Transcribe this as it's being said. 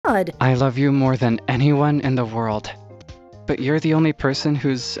god! I love you more than anyone in the world. But you're the only person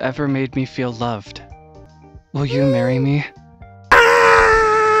who's ever made me feel loved. Will you marry me? Ah!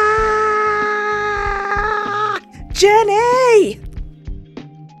 Jenny!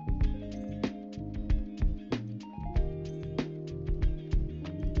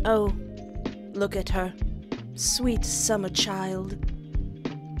 Oh, look at her. Sweet summer child.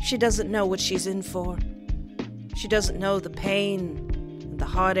 She doesn't know what she's in for. She doesn't know the pain and the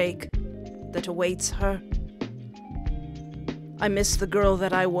heartache that awaits her. I miss the girl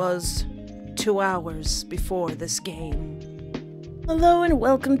that I was 2 hours before this game. Hello and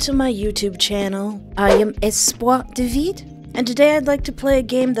welcome to my YouTube channel. I am Espoir David, and today I'd like to play a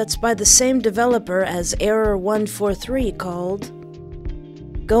game that's by the same developer as Error 143 called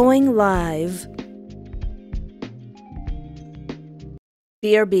Going Live.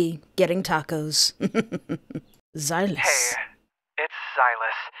 BRB, getting tacos. Xylus. Hey, it's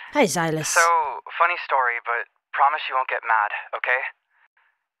Xylus. Hi, Xylus. So, funny story, but promise you won't get mad, okay?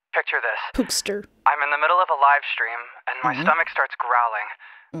 Picture this. Pookster. I'm in the middle of a live stream, and my stomach starts growling.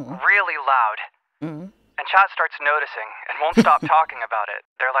 Really loud. And chat starts noticing, and won't stop talking about it.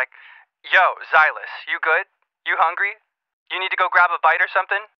 They're like, yo, Xylus, you good? You hungry? You need to go grab a bite or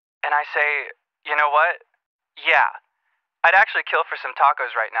something? And I say, you know what? Yeah. I'd actually kill for some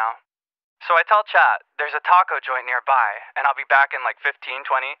tacos right now. So I tell chat, there's a taco joint nearby, and I'll be back in like 15,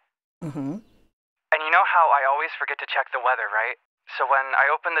 20. And you know how I always forget to check the weather, right? So when I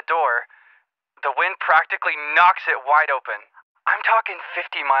open the door, the wind practically knocks it wide open. I'm talking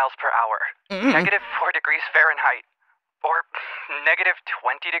 50 miles per hour. Negative 4 degrees Fahrenheit. Or negative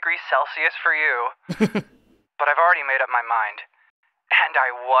 20 degrees Celsius for you. But I've already made up my mind. And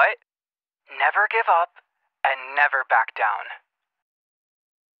I what? Never give up and never back down.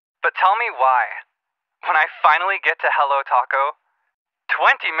 But tell me why. When I finally get to Hello Taco,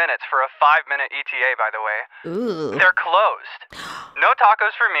 20 minutes for a 5-minute ETA, by the way. Ooh. They're closed. No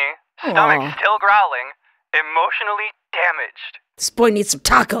tacos for me. Stomach still growling. Emotionally damaged. This boy needs some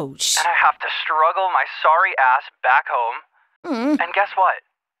tacos. And I have to struggle my sorry ass back home. And guess what?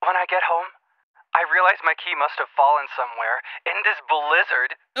 When I get home, I realize my key must have fallen somewhere in this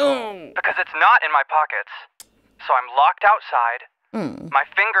blizzard. Because it's not in my pockets. So I'm locked outside. My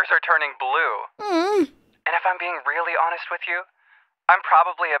fingers are turning blue. And if I'm being really honest with you, I'm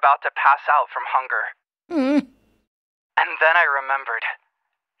probably about to pass out from hunger. And then I remembered,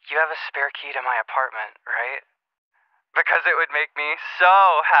 you have a spare key to my apartment, right? Because it would make me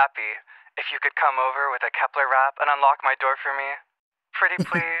so happy if you could come over with a Kepler wrap and unlock my door for me. Pretty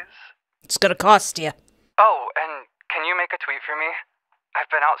please? It's gonna cost you. Oh, and can you make a tweet for me?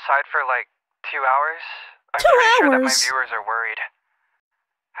 I've been outside for like 2 hours. I'm 2 pretty sure that my hours? viewers are worried.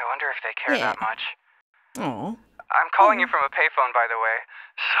 I wonder if they care that much. Aw. I'm calling you from a payphone, by the way.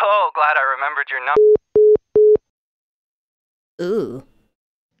 So glad I remembered your number. Ooh.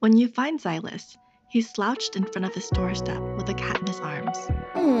 When you find Xylus, he's slouched in front of his doorstep with a cat in his arms.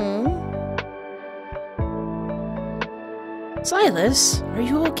 Xylus, are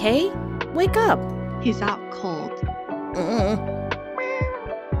you okay? Wake up. He's out cold.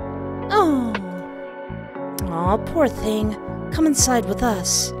 Oh. Aw, poor thing. Come inside with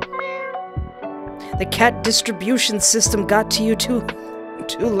us. The cat distribution system got to you too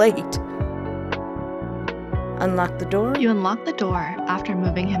late. Unlock the door. You unlock the door after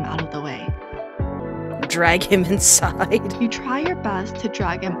moving him out of the way. Drag him inside. You try your best to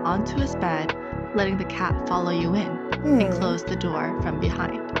drag him onto his bed, letting the cat follow you in, and close the door from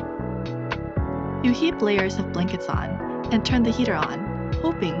behind. You heap layers of blankets on and turn the heater on,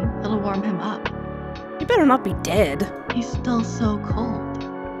 hoping it'll warm him up. You better not be dead. He's still so cold.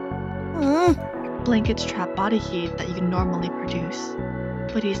 Blankets trap body heat that you normally produce,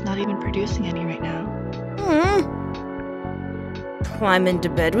 but he's not even producing any right now. Climb into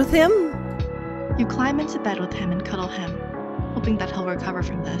bed with him? You climb into bed with him and cuddle him, hoping that he'll recover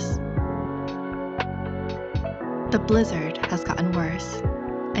from this. The blizzard has gotten worse,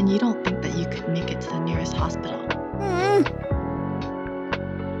 and you don't think that you could make it to the nearest hospital.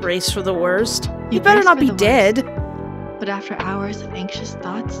 Brace for the worst. You better not be dead. But after hours of anxious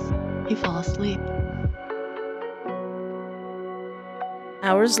thoughts, you fall asleep.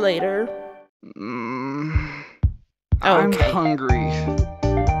 Hours later. I'm hungry.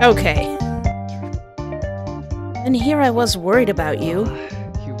 Okay. And here I was worried about you.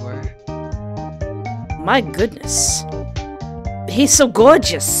 You were? My goodness. He's so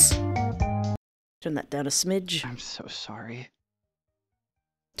gorgeous. Turn that down a smidge. I'm so sorry.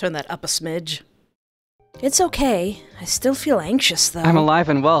 Turn that up a smidge. It's okay. I still feel anxious, though. I'm alive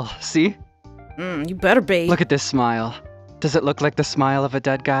and well, see? You better be. Look at this smile. Does it look like the smile of a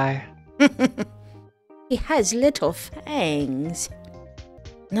dead guy? He has little fangs.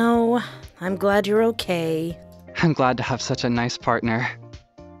 No, I'm glad you're okay. I'm glad to have such a nice partner.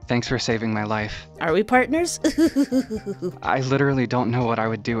 Thanks for saving my life. Are we partners? I literally don't know what I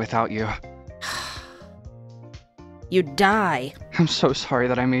would do without you. You'd die. I'm so sorry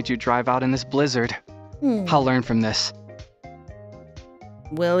that I made you drive out in this blizzard. I'll learn from this.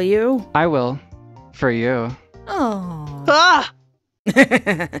 Will you? I will. For you. Oh. Ah!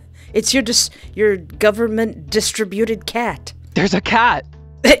 It's your government-distributed cat. There's a cat!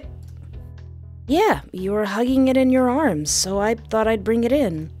 Yeah, you were hugging it in your arms, so I thought I'd bring it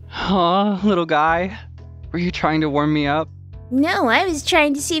in. Aw, little guy. Were you trying to warm me up? No, I was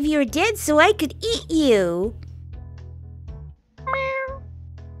trying to see if you were dead so I could eat you.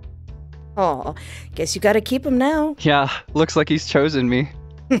 Oh, guess you gotta keep him now. Yeah, looks like he's chosen me.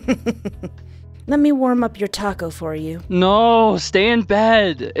 Let me warm up your taco for you. No, stay in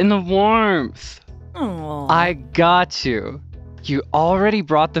bed, in the warmth. Oh. I got you. You already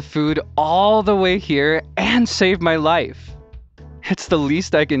brought the food all the way here and saved my life. It's the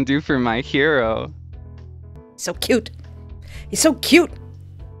least I can do for my hero. So cute. He's so cute.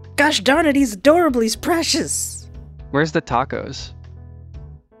 Gosh darn it, he's adorable. He's precious. Where's the tacos?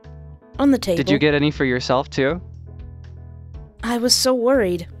 On the table. Did you get any for yourself too? I was so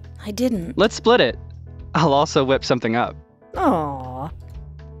worried. I didn't. Let's split it. I'll also whip something up. Aww.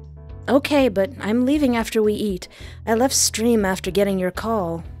 Okay, but I'm leaving after we eat. I left stream after getting your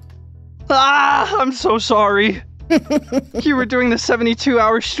call. Ah, I'm so sorry. You were doing the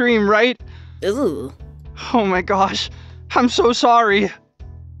 72-hour stream, right? Ooh. Oh my gosh, I'm so sorry.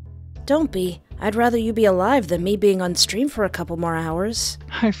 Don't be. I'd rather you be alive than me being on stream for a couple more hours.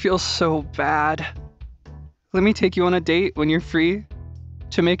 I feel so bad. Let me take you on a date when you're free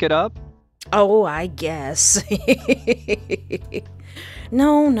to make it up. Oh, I guess.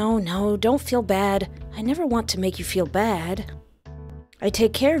 No, don't feel bad. I never want to make you feel bad. I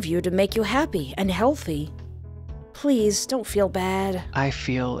take care of you to make you happy and healthy. Please, don't feel bad. I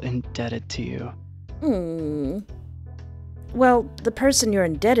feel indebted to you. Well, the person you're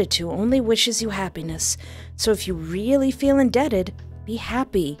indebted to only wishes you happiness. So if you really feel indebted, be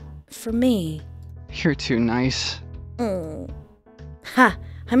happy. For me. You're too nice. Ha!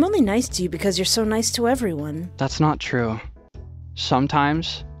 I'm only nice to you because you're so nice to everyone. That's not true.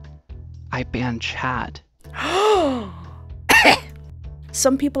 Sometimes, I ban chat.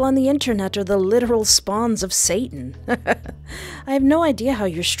 Some people on the internet are the literal spawns of Satan. I have no idea how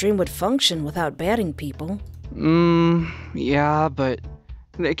your stream would function without banning people. Yeah, but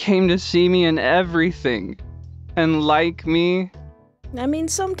they came to see me and everything. And like me. I mean,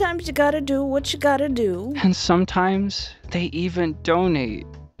 sometimes you gotta do what you gotta do. And sometimes, they even donate.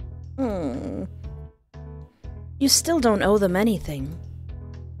 You still don't owe them anything.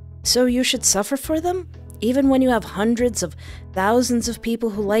 So you should suffer for them? Even when you have hundreds of thousands of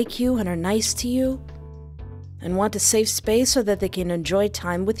people who like you and are nice to you? And want to save space so that they can enjoy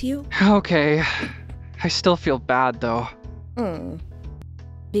time with you? Okay. I still feel bad, though.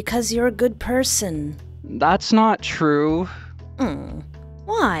 Because you're a good person. That's not true.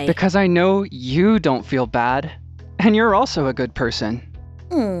 Why? Because I know you don't feel bad. And you're also a good person.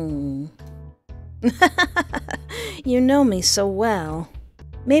 You know me so well.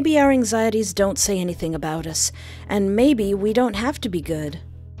 Maybe our anxieties don't say anything about us, and maybe we don't have to be good.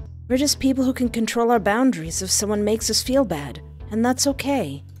 We're just people who can control our boundaries if someone makes us feel bad, and that's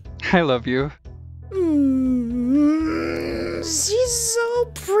okay. I love you. She's so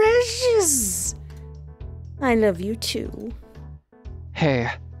precious. I love you too. Hey.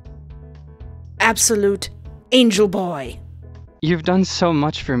 Absolute angel boy. You've done so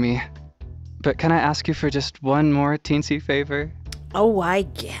much for me. But can I ask you for just one more teensy favor? Oh, I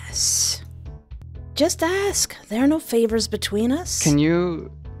guess. Just ask. There are no favors between us. Can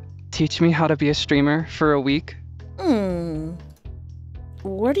you teach me how to be a streamer for a week?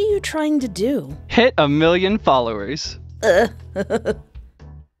 What are you trying to do? Hit 1 million followers.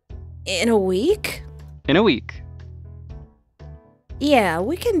 In a week? In a week. Yeah,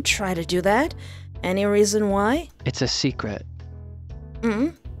 we can try to do that. Any reason why? It's a secret.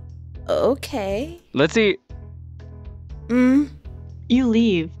 Okay. Let's eat. You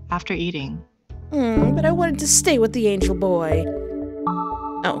leave after eating. But I wanted to stay with the angel boy.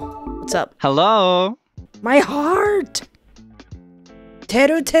 Oh, what's up? Hello? My heart!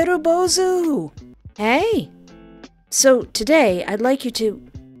 Teru Teru Bozu! Hey! So today, I'd like you to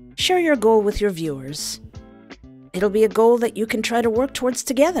share your goal with your viewers. It'll be a goal that you can try to work towards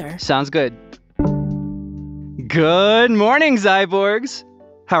together. Sounds good. Good morning, Zyborgs!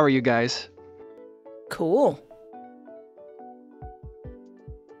 How are you guys? Cool.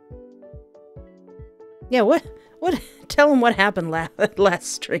 Yeah, what? Tell him what happened last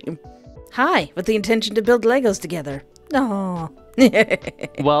stream. Hi, with the intention to build Legos together.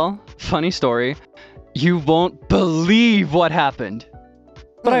 Aww. Well, funny story. You won't believe what happened.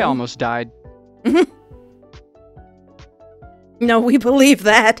 But I almost died. No, we believe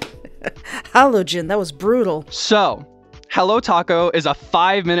that. Halogen, that was brutal. So, Hello Taco is a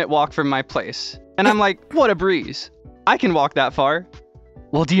 5-minute walk from my place. And I'm like, what a breeze. I can walk that far.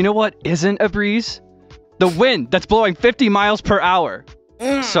 Well, do you know what isn't a breeze? The wind that's blowing 50 miles per hour.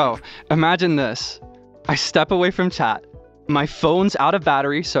 So, imagine this. I step away from chat. My phone's out of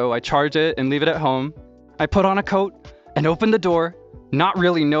battery, so I charge it and leave it at home. I put on a coat and open the door, not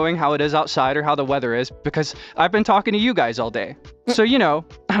really knowing how it is outside or how the weather is, because I've been talking to you guys all day. So, you know,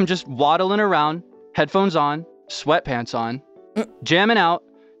 I'm just waddling around, headphones on, sweatpants on, jamming out,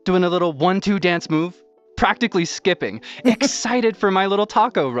 doing a little 1-2 dance move, practically skipping, excited for my little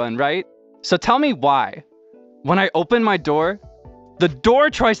taco run, right? So tell me why. When I open my door, the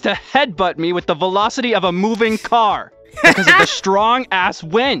door tries to headbutt me with the velocity of a moving car because of the strong-ass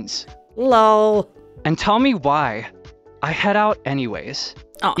winds. Lol. And tell me why I head out anyways,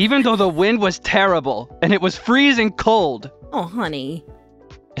 even though the wind was terrible and it was freezing cold. Oh, honey.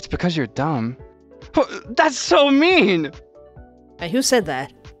 It's because you're dumb. That's so mean. Hey, who said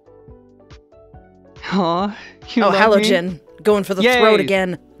that? Aw, you love Halogen. me? Going for the Yay. throat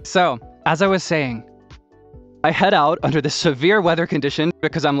again. So, as I was saying, I head out under this severe weather condition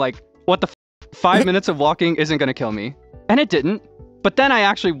because I'm like, what the 5 minutes of walking isn't gonna kill me. And it didn't. But then I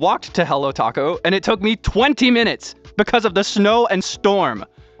actually walked to Hello Taco, and it took me 20 minutes because of the snow and storm.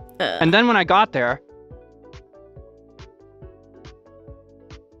 And then when I got there,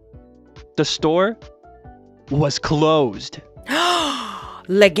 the store was closed.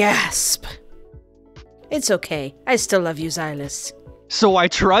 Le gasp. It's okay. I still love you, Xylus. So I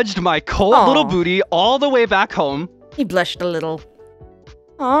trudged my cold little booty all the way back home. He blushed a little.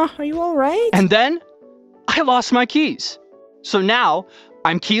 Aw, are you all right? And then I lost my keys. So now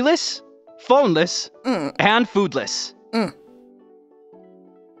I'm keyless, phoneless, and foodless.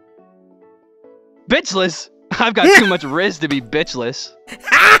 Bitchless? I've got too much riz to be bitchless.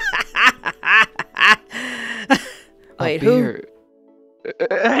 Wait, who?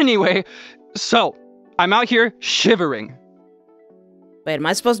 Anyway, so I'm out here shivering. Wait, am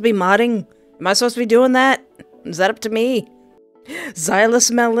I supposed to be modding? Am I supposed to be doing that? Is that up to me? Xylus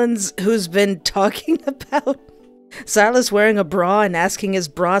Melons, who's been talking about Xylus wearing a bra and asking his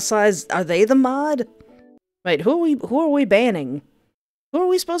bra size, are they the mod? Wait, who are we banning? Who are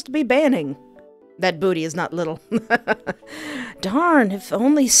we supposed to be banning? That booty is not little. Darn, if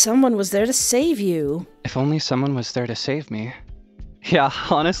only someone was there to save you. If only someone was there to save me. Yeah,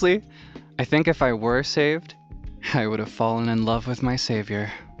 honestly, I think if I were saved, I would have fallen in love with my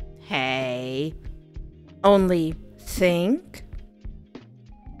savior. Hey. Only think?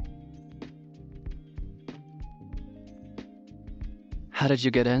 How did you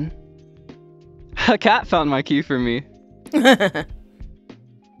get in? A cat found my key for me.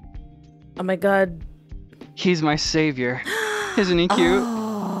 Oh my god. He's my savior. Isn't he cute?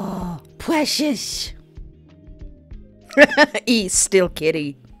 Oh, precious. Still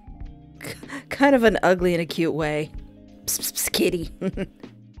kitty. Kind of an ugly in a cute way. Psst, psst, kitty.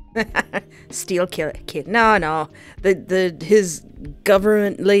 Steel kid. No. His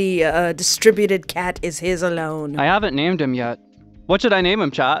governmentally distributed cat is his alone. I haven't named him yet. What should I name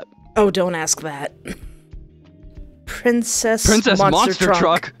him, chat? Oh, don't ask that. Princess Monster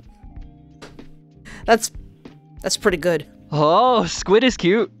Truck. That's pretty good. Oh, Squid is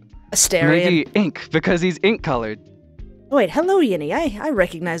cute. Asterian. Maybe ink, because he's ink colored. Wait, hello, Yinny. I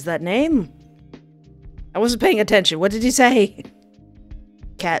recognize that name. I wasn't paying attention. What did you say?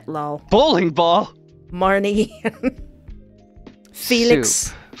 Cat, lol. Bowling ball. Marnie. Felix.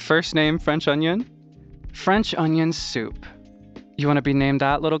 Soup. First name, French onion. French onion soup. You want to be named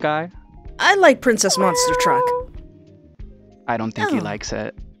that, little guy? I like Princess Monster Truck. I don't think he likes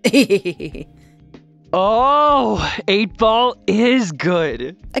it. Oh, 8-Ball is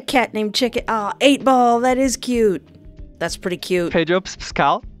good. A cat named Chicken. Ah, 8-Ball. That is cute. That's pretty cute. Pedro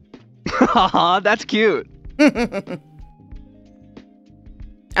Pascal. Haha, that's cute.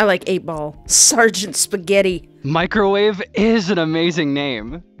 I like 8-Ball. Sergeant Spaghetti. Microwave is an amazing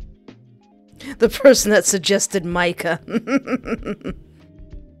name. The person that suggested Micah.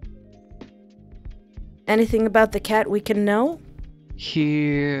 Anything about the cat we can know?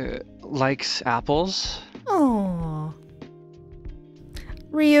 He likes apples. Oh.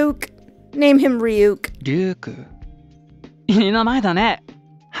 Ryuk. Name him Ryuk. Ryuk. いい名前だね.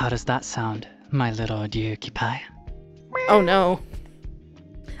 How does that sound, my little Ryuki pie? Oh no.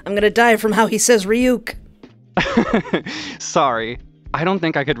 I'm gonna die from how he says Ryuk. Sorry. I don't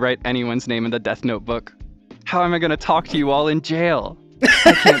think I could write anyone's name in the death notebook. How am I gonna talk to you all in jail?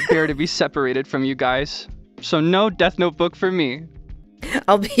 I can't bear to be separated from you guys. So no death notebook for me.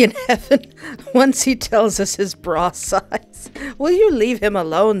 I'll be in heaven once he tells us his bra size. Will you leave him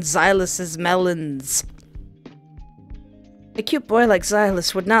alone, Xylus's melons? A cute boy like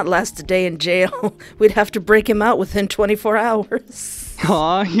Xylus would not last a day in jail. We'd have to break him out within 24 hours.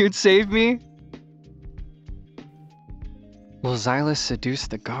 Aw, you'd save me? Will Xylus seduce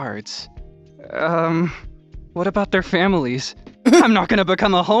the guards? What about their families? I'm not gonna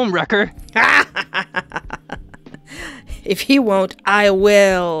become a homewrecker. If he won't, I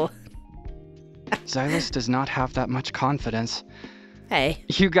will. Xylus does not have that much confidence. Hey.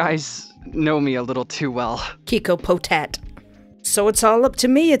 You guys know me a little too well. Kiko Potat. So it's all up to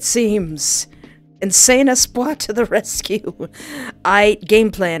me, it seems. Insane Espoir to the rescue. Game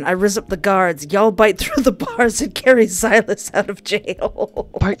plan. I riz up the guards. Y'all bite through the bars and carry Xylus out of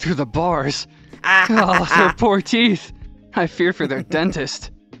jail. Bite through the bars? Oh, their poor teeth. I fear for their dentist.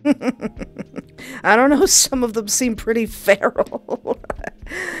 I don't know, some of them seem pretty feral.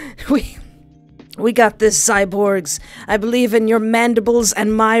 We got this, cyborgs. I believe in your mandibles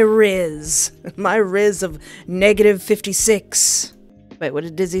and my riz. My riz of -56. Wait, what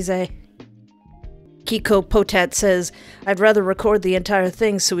did Dizzy say? Kiko Potat says, I'd rather record the entire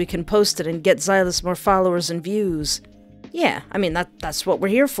thing so we can post it and get Xylus more followers and views. Yeah, I mean, that's what we're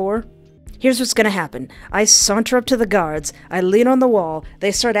here for. Here's what's gonna happen. I saunter up to the guards, I lean on the wall,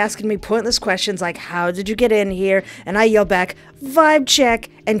 they start asking me pointless questions like, how did you get in here? And I yell back, vibe check,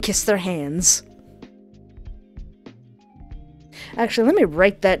 and kiss their hands. Actually, let me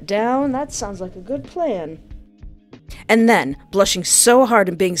write that down. That sounds like a good plan. And then, blushing so hard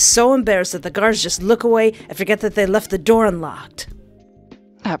and being so embarrassed that the guards just look away and forget that they left the door unlocked.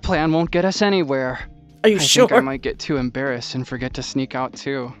 That plan won't get us anywhere. Are you sure? I think I might get too embarrassed and forget to sneak out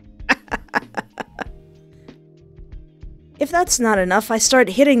too. If that's not enough, I start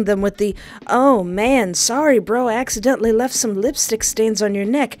hitting them with the, oh man, sorry bro, I accidentally left some lipstick stains on your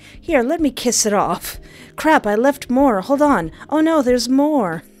neck. Here, let me kiss it off. Crap, I left more. Hold on. Oh no, there's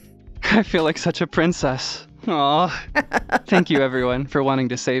more. I feel like such a princess. Aw. Thank you everyone for wanting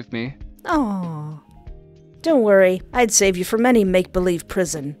to save me. Aw. Don't worry, I'd save you from any make-believe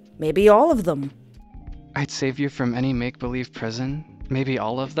prison. Maybe all of them. I'd save you from any make-believe prison? Maybe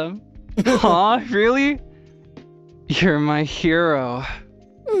all of them? Aw, really? You're my hero.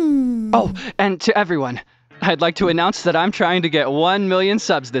 Oh, and to everyone, I'd like to announce that I'm trying to get 1 million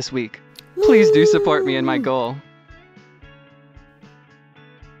subs this week. Please do support me in my goal.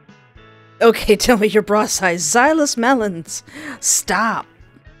 Okay, tell me your bra size. Xylus Melons. Stop.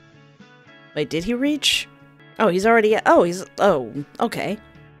 Wait, did he reach? Oh, he's already at... Oh, okay.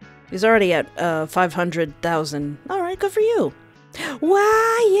 He's already at 500,000. Alright, good for you.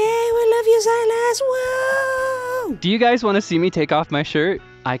 Wow, yeah, we love you, Xylus. Whoa! Do you guys want to see me take off my shirt?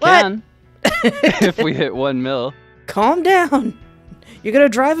 I can. If we hit 1 mil. Calm down. You're gonna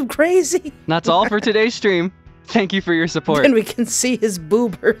drive him crazy. That's all for today's stream. Thank you for your support. And we can see his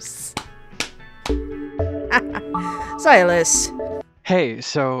boobers. Xylus. Hey,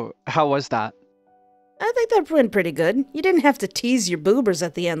 so how was that? I think that went pretty good. You didn't have to tease your boobers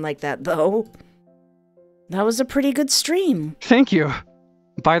at the end like that, though. That was a pretty good stream. Thank you.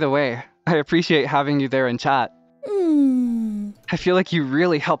 By the way, I appreciate having you there in chat. I feel like you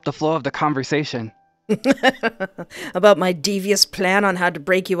really helped the flow of the conversation. About my devious plan on how to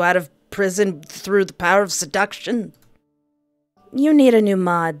break you out of prison through the power of seduction? You need a new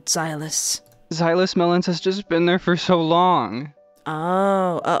mod, Xylus. Xylus Melons has just been there for so long.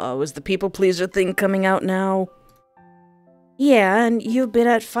 Oh, uh-oh, is the people pleaser thing coming out now? Yeah, and you've been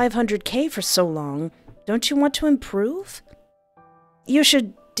at 500k for so long. Don't you want to improve? You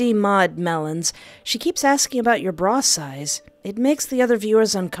should demod Melons. She keeps asking about your bra size. It makes the other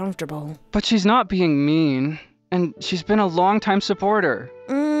viewers uncomfortable. But she's not being mean, and she's been a long-time supporter.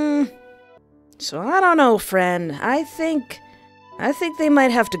 So I don't know, friend. I think they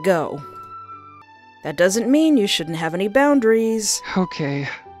might have to go. That doesn't mean you shouldn't have any boundaries. Okay,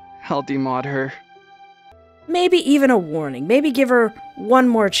 I'll demod her. Maybe even a warning. Maybe give her one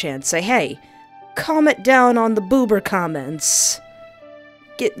more chance. Say, hey, calm it down on the boober comments.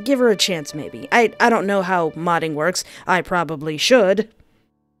 Give her a chance, maybe. I don't know how modding works. I probably should.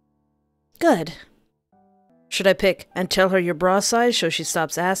 Good. Should I pick and tell her your bra size so she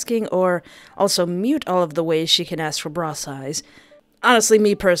stops asking, or also mute all of the ways she can ask for bra size? Honestly,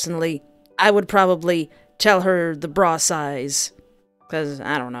 me personally, I would probably tell her the bra size. Because,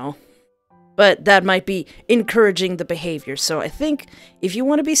 I don't know. But that might be encouraging the behavior, so I think if you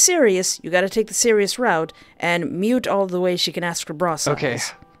want to be serious, you gotta take the serious route and mute all the ways she can ask for bra size. Okay,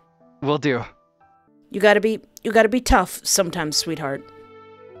 will do. You gotta be tough sometimes, sweetheart.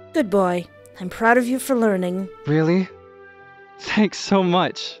 Good boy. I'm proud of you for learning. Really? Thanks so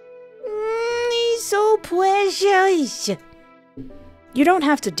much. He's so precious. You don't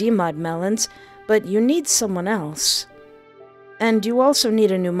have to demod Melons, but you need someone else. And you also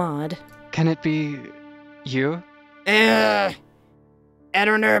need a new mod. Can it be you? I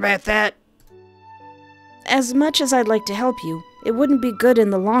don't know about that. As much as I'd like to help you, it wouldn't be good in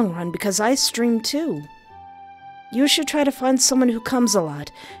the long run because I stream too. You should try to find someone who comes a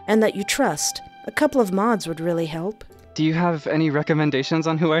lot and that you trust. A couple of mods would really help. Do you have any recommendations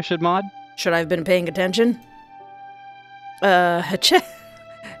on who I should mod? Should I have been paying attention?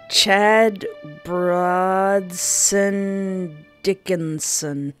 Chad Brodson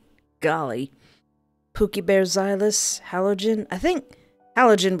Dickinson. Golly. Pookie Bear Xylus, Halogen. I think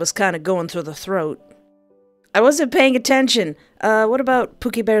Halogen was kind of going through the throat. I wasn't paying attention. What about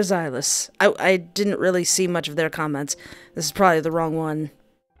Pookie Bear Xylus? I didn't really see much of their comments. This is probably the wrong one.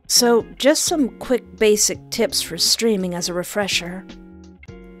 So, just some quick basic tips for streaming as a refresher.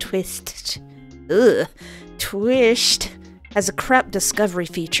 Twist has a crap discovery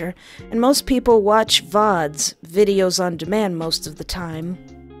feature, and most people watch VODs, videos on demand, most of the time.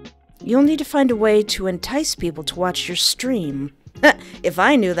 You'll need to find a way to entice people to watch your stream. If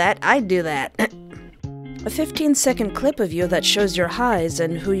I knew that, I'd do that. A 15-second clip of you that shows your highs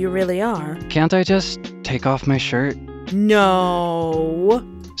and who you really are. Can't I just take off my shirt? No.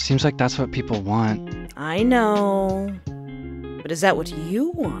 Seems like that's what people want. I know. But is that what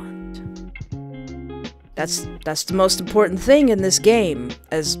you want? That's the most important thing in this game,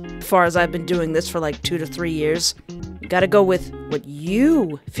 as far as I've been doing this for like 2 to 3 years. You gotta go with what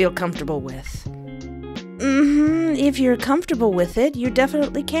you feel comfortable with. If you're comfortable with it, you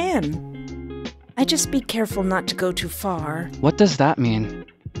definitely can. I just be careful not to go too far. What does that mean?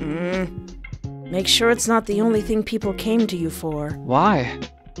 Make sure it's not the only thing people came to you for. Why?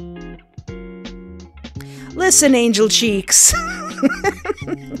 Listen, Angel Cheeks.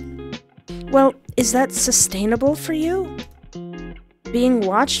 Well, is that sustainable for you? Being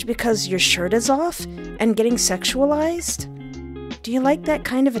watched because your shirt is off and getting sexualized? Do you like that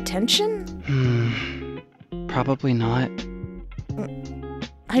kind of attention? Probably not.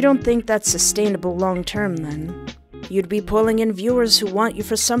 I don't think that's sustainable long term then. You'd be pulling in viewers who want you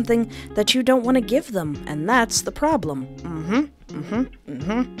for something that you don't want to give them, and that's the problem.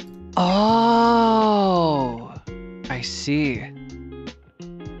 Oh, I see.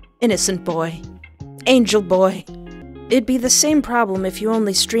 Innocent boy. Angel boy. It'd be the same problem if you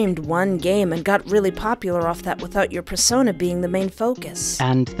only streamed one game and got really popular off that without your persona being the main focus.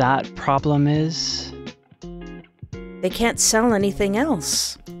 And that problem is? They can't sell anything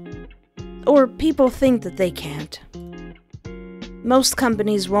else. Or people think that they can't. Most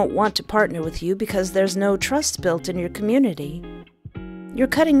companies won't want to partner with you because there's no trust built in your community. You're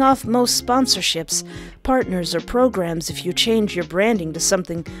cutting off most sponsorships, partners, or programs if you change your branding to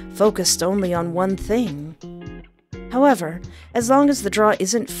something focused only on one thing. However, as long as the draw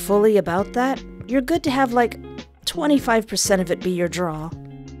isn't fully about that, you're good to have like 25% of it be your draw.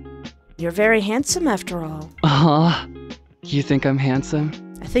 You're very handsome after all. You think I'm handsome?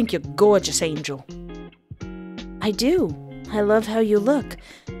 I think you're gorgeous, Angel. I do. I love how you look,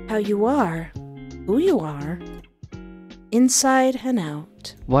 how you are, who you are. Inside and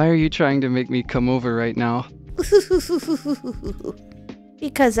out. Why are you trying to make me come over right now?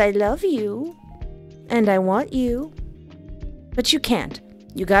 Because I love you. And I want you. But you can't.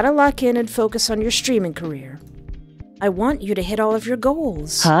 You gotta lock in and focus on your streaming career. I want you to hit all of your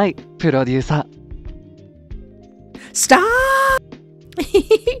goals. Hi, producer. Stop!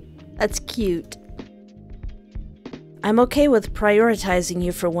 That's cute. I'm okay with prioritizing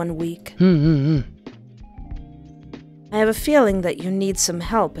you for 1 week. I have a feeling that you need some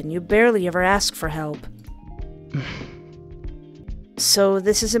help, and you barely ever ask for help. So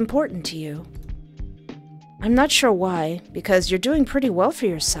this is important to you. I'm not sure why, because you're doing pretty well for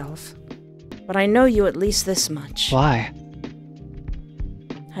yourself. But I know you at least this much. Why?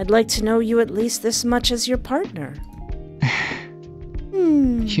 I'd like to know you at least this much as your partner.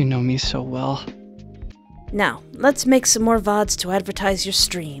 You know me so well. Now, let's make some more VODs to advertise your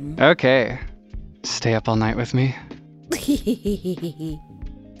stream. Okay. Stay up all night with me?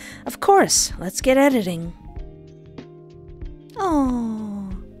 Of course, let's get editing. Oh,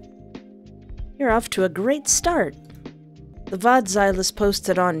 you're off to a great start. The VOD Xylus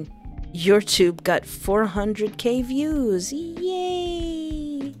posted on YouTube got 400k views.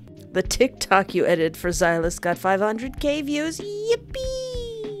 Yay! The TikTok you edited for Xylus got 500k views.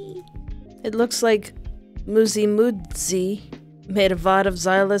 Yippee! It looks like Muzi Mudzi made a VOD of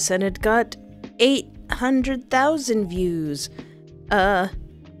Xylus and it got 800,000 views.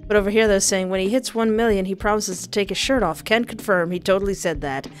 But over here they're saying when he hits 1 million, he promises to take his shirt off. Can confirm, he totally said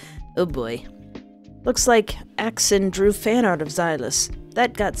that. Oh boy. Looks like Axon drew fan art of Xylus.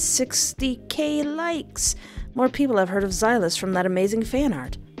 That got 60k likes. More people have heard of Xylus from that amazing fan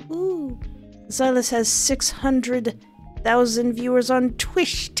art. Ooh. Xylus has 600,000 viewers on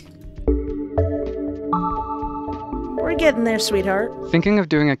Twitch. We're getting there, sweetheart. Thinking of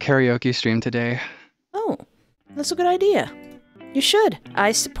doing a karaoke stream today. Oh, that's a good idea. You should.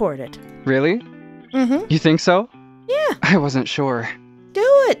 I support it. Really? Mm-hmm. You think so? Yeah. I wasn't sure. Do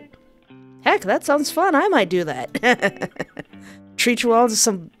it. Heck, that sounds fun. I might do that. Treat you all to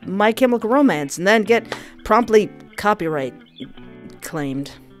some My Chemical Romance and then get promptly copyright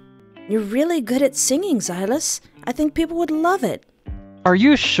claimed. You're really good at singing, Xylus. I think people would love it. Are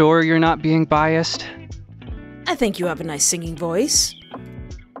you sure you're not being biased? I think you have a nice singing voice.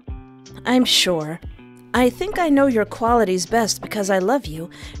 I'm sure. I think I know your qualities best because I love you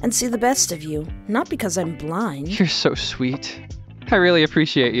and see the best of you, not because I'm blind. You're so sweet. I really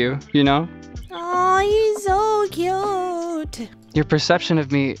appreciate you, you know? Aw, you're so cute. Your perception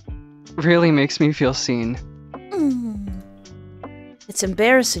of me really makes me feel seen. It's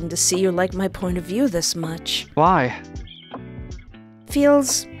embarrassing to see you like my point of view this much. Why?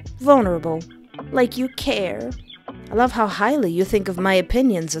 Feels vulnerable, like you care. I love how highly you think of my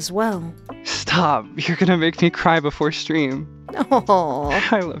opinions as well. Stop. You're gonna make me cry before stream. Aww.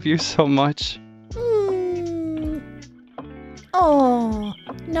 I love you so much. Oh,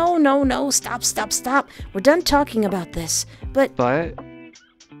 no, stop. We're done talking about this, but But?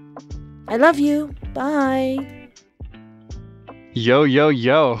 I love you. Bye.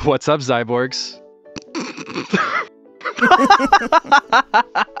 Yo, what's up, Zyborgs?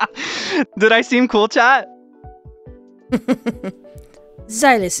 Did I seem cool, chat?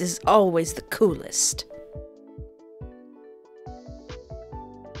 Xylus is always the coolest.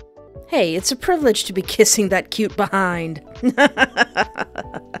 Hey, it's a privilege to be kissing that cute behind.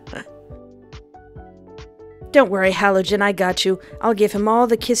 Don't worry, Halogen, I got you. I'll give him all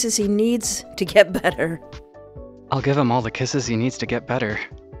the kisses he needs to get better. I'll give him all the kisses he needs to get better.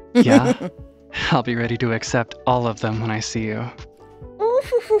 Yeah? I'll be ready to accept all of them when I see you.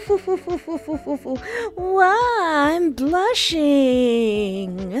 Wow, I'm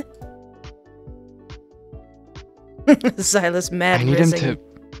blushing. Xylus mad I need him rizzing. to...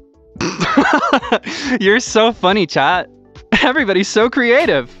 You're so funny, chat. Everybody's so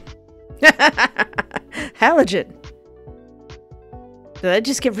creative. Halogen. Did I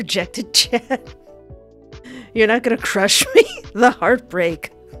just get rejected, chat? You're not gonna crush me? The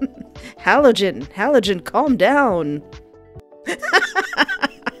heartbreak. Halogen, calm down.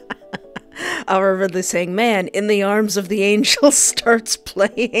 I remember saying, man, In the Arms of the Angel starts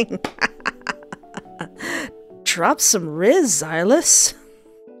playing. Drop some Riz, Xylus.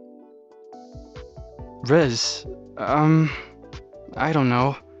 Riz, I don't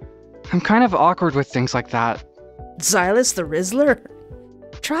know. I'm kind of awkward with things like that. Xylus the Rizzler?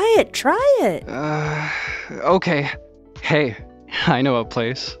 Try it. Okay. Hey, I know a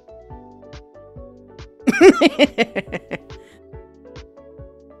place.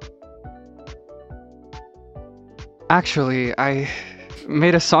 Actually, I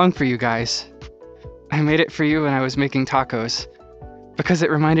made a song for you guys. I made it for you when I was making tacos. Because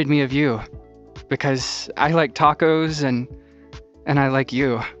it reminded me of you. Because I like tacos and I like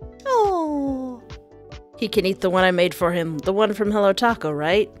you. Oh. He can eat the one I made for him, the one from Hello Taco,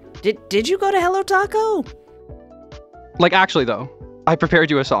 right? Did you go to Hello Taco? Like, actually, though, I prepared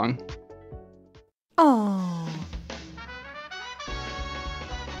you a song. Oh.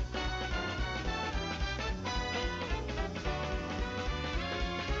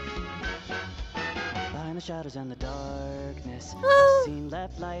 Behind the shadows and the darkness, Oh. seen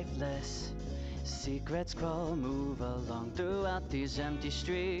left lifeless. Secrets crawl, move along throughout these empty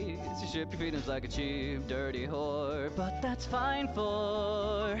streets. You ship your freedoms like a cheap, dirty whore. But that's fine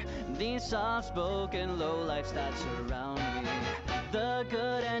for these soft-spoken lowlifes that surround me. The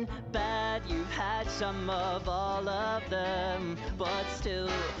good and bad, you've had some of all of them. But still,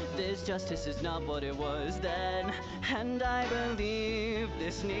 this justice is not what it was then. And I believe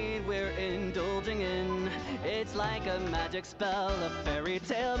this need we're indulging in, it's like a magic spell, a fairy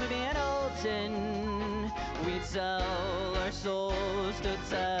tale, maybe an old sin. We'd sell our souls to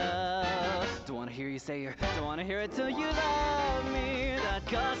tell. Don't wanna hear you say you don't wanna hear it till you love me. That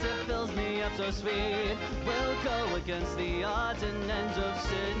gossip fills me up so sweet. We'll go against the odds and ends of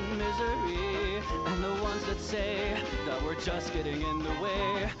sin, misery. And the ones that say that we're just getting in the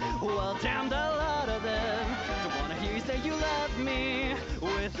way, well, damned a lot of them. Don't wanna hear you say you love me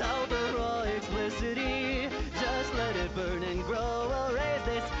without the raw explicitity. Just let it burn and grow. We'll raise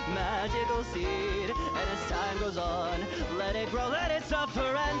this magical seed, and as time goes on, let it grow, let it suffer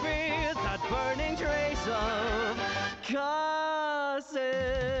and breathe that burning trace of gossip.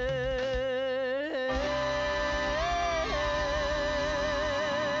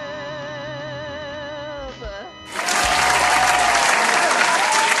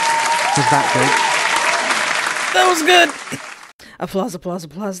 Was that good? That was good! Applause, applause,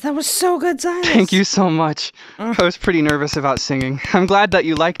 applause. That was so good, Silas. Thank you so much. I was pretty nervous about singing. I'm glad that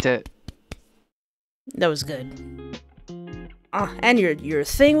you liked it. That was good. And your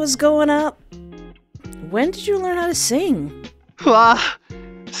thing was going up? When did you learn how to sing?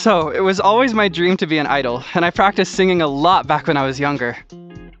 So, it was always my dream to be an idol, and I practiced singing a lot back when I was younger.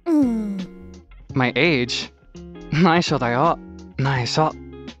 My age? Nice.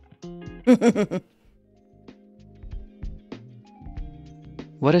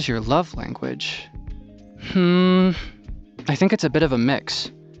 What is your love language? I think it's a bit of a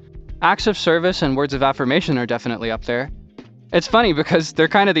mix. Acts of service and words of affirmation are definitely up there. It's funny because they're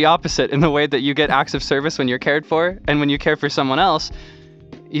kind of the opposite in the way that you get acts of service when you're cared for, and when you care for someone else,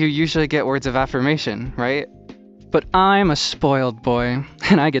 you usually get words of affirmation, right? But I'm a spoiled boy,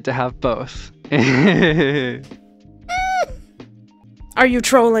 and I get to have both. Are you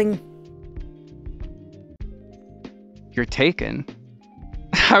trolling? You're taken.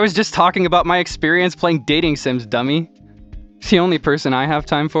 I was just talking about my experience playing dating sims, dummy. The only person I have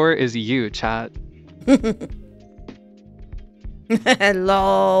time for is you, chat.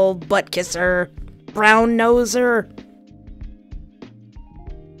 Lol, butt kisser, brown noser.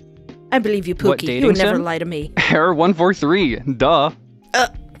 I believe you, Pookie. You would never lie to me. Error 143, duh.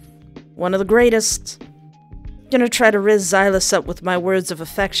 One of the greatest. Gonna try to riz Silas up with my words of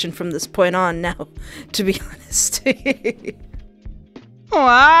affection from this point on now, to be honest.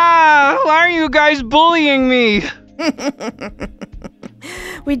 Why are you guys bullying me?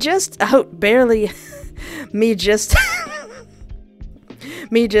 Me just out barely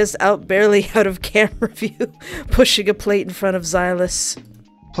out of camera view, pushing a plate in front of Silas.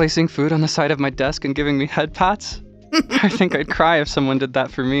 Placing food on the side of my desk and giving me head pats? I think I'd cry if someone did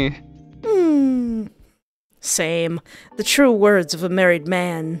that for me. Same. The true words of a married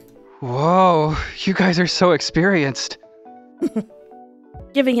man. Whoa, you guys are so experienced.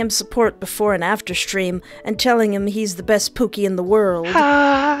 Giving him support before and after stream, and telling him he's the best Pookie in the world.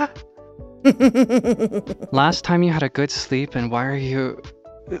 Last time you had a good sleep, and why are you...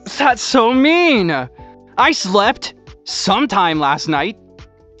 That's so mean! I slept sometime last night.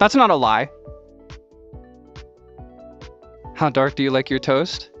 That's not a lie. How dark do you like your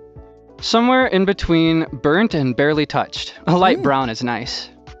toast? Somewhere in between burnt and barely touched. A light brown is nice.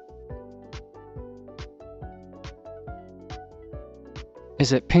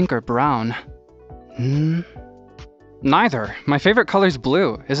 Is it pink or brown? Neither. My favorite color's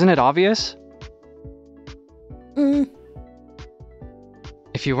blue. Isn't it obvious?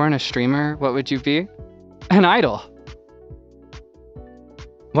 If you weren't a streamer, what would you be? An idol.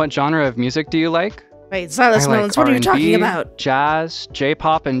 What genre of music do you like? Wait, Silas Mullins, what are you talking about? Jazz,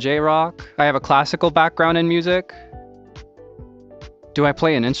 J-pop, and J-rock. I have a classical background in music. Do I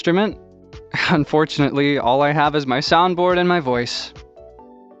play an instrument? Unfortunately, all I have is my soundboard and my voice.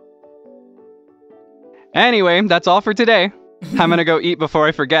 Anyway, that's all for today. I'm gonna go eat before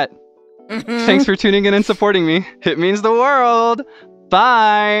I forget. Thanks for tuning in and supporting me. It means the world.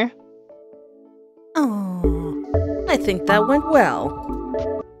 Bye! Oh, I think that went well.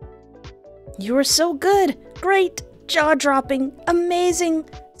 You were so good, great, jaw-dropping, amazing,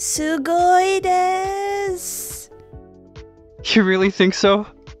 sugoi desu. You really think so?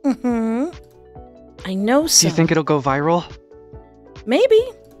 I know so. Do you think it'll go viral? Maybe.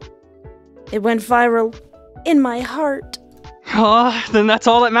 It went viral in my heart. Oh, then that's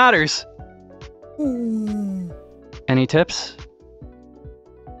all that matters. Any tips?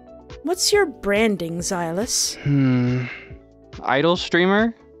 What's your branding, Silas? Idol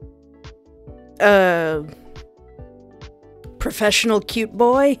streamer? Professional cute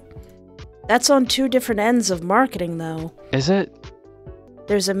boy? That's on two different ends of marketing, though. Is it?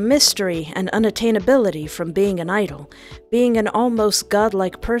 There's a mystery and unattainability from being an idol, being an almost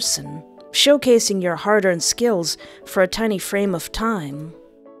godlike person, showcasing your hard-earned skills for a tiny frame of time,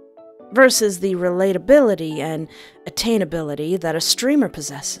 versus the relatability and attainability that a streamer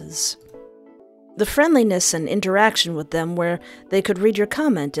possesses. The friendliness and interaction with them where they could read your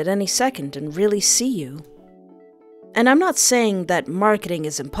comment at any second and really see you. And I'm not saying that marketing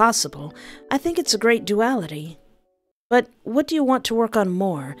is impossible. I think it's a great duality. But what do you want to work on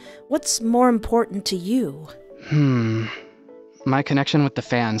more? What's more important to you? My connection with the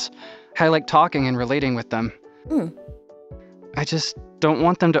fans. I like talking and relating with them. I just don't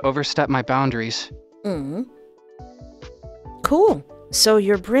want them to overstep my boundaries. Cool. So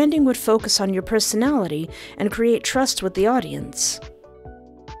your branding would focus on your personality and create trust with the audience,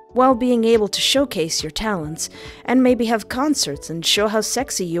 while being able to showcase your talents and maybe have concerts and show how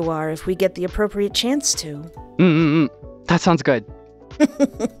sexy you are if we get the appropriate chance to. That sounds good.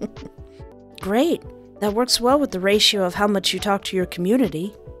 Great. That works well with the ratio of how much you talk to your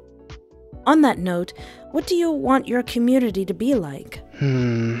community. On that note, what do you want your community to be like?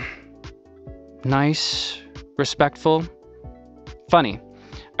 Nice, respectful, funny.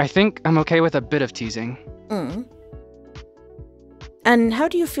 I think I'm okay with a bit of teasing. And how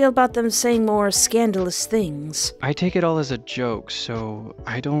do you feel about them saying more scandalous things? I take it all as a joke, so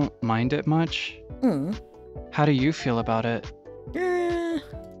I don't mind it much. How do you feel about it?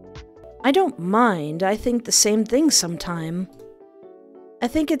 I don't mind. I think the same thing sometime. I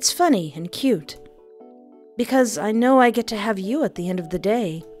think it's funny and cute. Because I know I get to have you at the end of the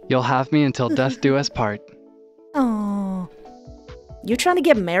day. You'll have me until death do us part. Oh. You trying to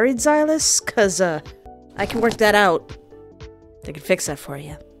get married, Xylus? 'Cause, I can work that out. I can fix that for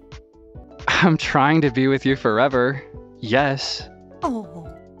you. I'm trying to be with you forever. Yes. Oh.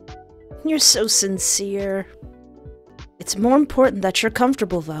 You're so sincere. It's more important that you're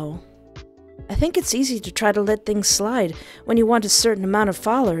comfortable, though. I think it's easy to try to let things slide when you want a certain amount of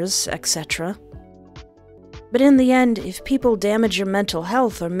followers, etc. But in the end, if people damage your mental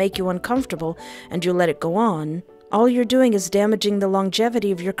health or make you uncomfortable and you let it go on, all you're doing is damaging the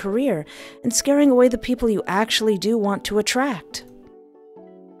longevity of your career and scaring away the people you actually do want to attract.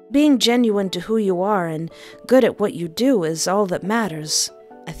 Being genuine to who you are and good at what you do is all that matters,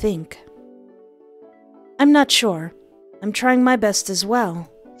 I think. I'm not sure. I'm trying my best as well.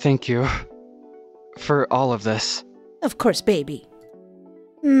 Thank you. For all of this. Of course, baby.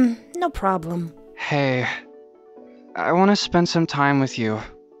 No problem. Hey, I want to spend some time with you.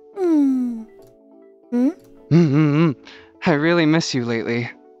 I really miss you lately.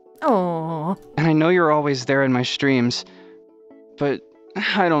 Aww. And I know you're always there in my streams, but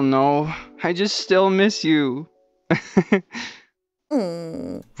I don't know. I just still miss you.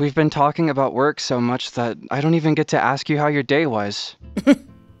 We've been talking about work so much that I don't even get to ask you how your day was.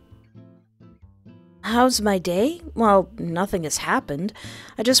 How's my day? Well, nothing has happened.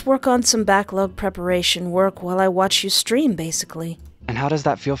 I just work on some backlog preparation work while I watch you stream, basically. And how does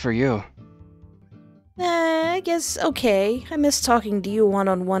that feel for you? I guess okay. I miss talking to you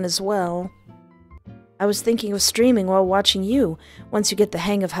one-on-one as well. I was thinking of streaming while watching you, once you get the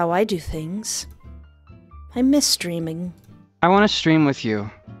hang of how I do things. I miss streaming. I want to stream with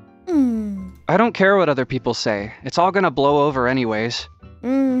you. I don't care what other people say. It's all gonna blow over anyways.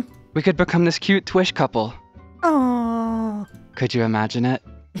 We could become this cute Twish couple. Aww. Could you imagine it?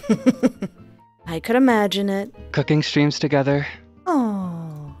 I could imagine it. Cooking streams together.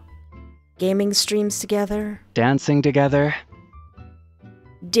 Aww. Gaming streams together. Dancing together.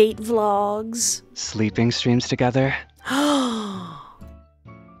 Date vlogs. Sleeping streams together.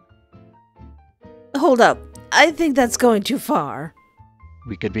 Hold up. I think that's going too far.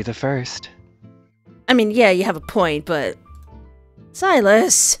 We could be the first. I mean, yeah, you have a point, but...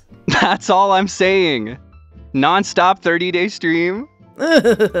 Silas! That's all I'm saying. Non-stop 30-day stream?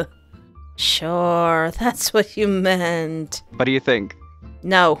 Sure, that's what you meant. What do you think?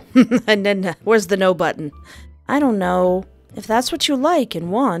 No. No. Where's the no button? I don't know. If that's what you like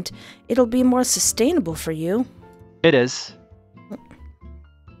and want, it'll be more sustainable for you. It is.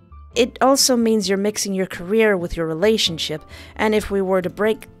 It also means you're mixing your career with your relationship, and if we were to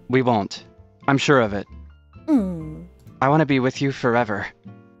break... We won't. I'm sure of it. I want to be with you forever.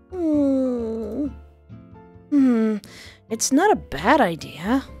 It's not a bad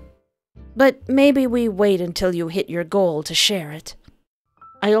idea. But maybe we wait until you hit your goal to share it.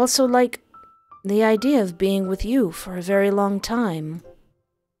 I also like the idea of being with you for a very long time.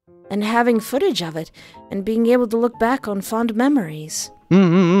 And having footage of it, and being able to look back on fond memories.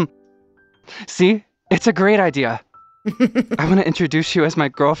 See? It's a great idea. I want to introduce you as my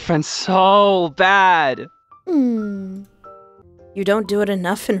girlfriend so bad. You don't do it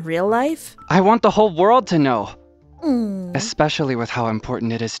enough in real life? I want the whole world to know. Especially with how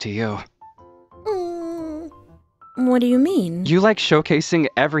important it is to you. What do you mean? You like showcasing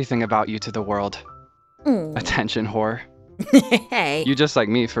everything about you to the world. Attention whore. Hey. You just like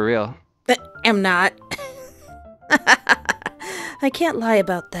me, for real. am not. I can't lie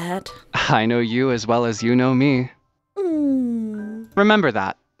about that. I know you as well as you know me. Remember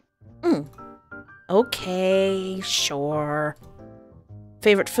that. Okay, sure.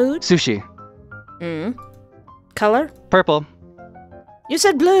 Favorite food? Sushi. Color? Purple. You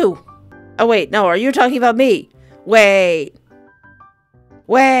said blue. Oh, wait, no, are you talking about me? Wait.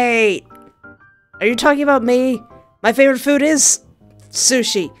 Are you talking about me? My favorite food is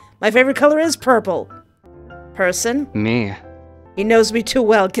sushi. My favorite color is purple. Person? Me. He knows me too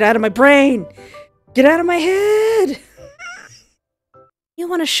well. Get out of my brain. Get out of my head. You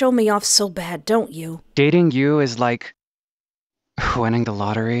want to show me off so bad, don't you? Dating you is like winning the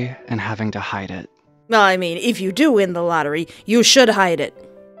lottery and having to hide it. Well, I mean, if you do win the lottery, you should hide it.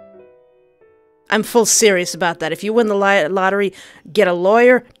 I'm full serious about that. If you win the lottery, get a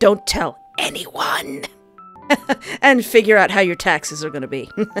lawyer, don't tell anyone. And figure out how your taxes are going to be.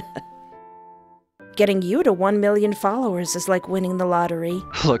 Getting you to 1 million followers is like winning the lottery.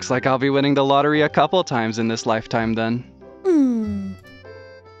 Looks like I'll be winning the lottery a couple times in this lifetime then.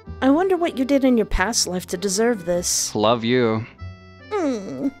 I wonder what you did in your past life to deserve this. Love you.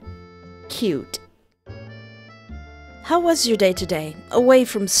 Cute. How was your day today, away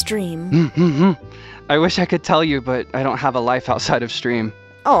from stream? I wish I could tell you, but I don't have a life outside of stream.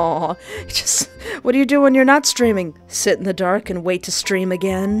 Aw, what do you do when you're not streaming? Sit in the dark and wait to stream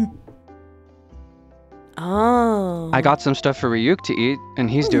again? Oh. I got some stuff for Ryuk to eat, and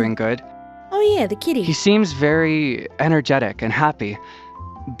he's doing good. Oh yeah, the kitty. He seems very energetic and happy,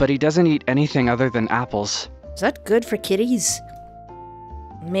 but he doesn't eat anything other than apples. Is that good for kitties?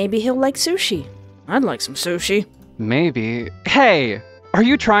 Maybe he'll like sushi. I'd like some sushi. Maybe. Hey! Are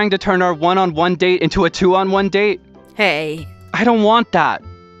you trying to turn our one-on-one date into a two-on-one date? Hey. I don't want that.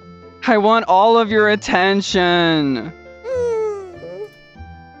 I want all of your attention.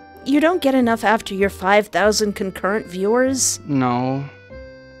 You don't get enough after your 5,000 concurrent viewers? No.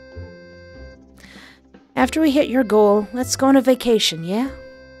 After we hit your goal, let's go on a vacation, yeah?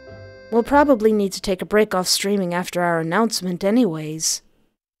 We'll probably need to take a break off streaming after our announcement anyways.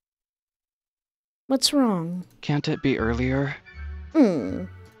 What's wrong? Can't it be earlier?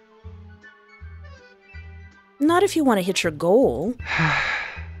 Not if you want to hit your goal.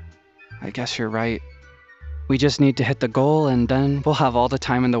 I guess you're right. We just need to hit the goal and then we'll have all the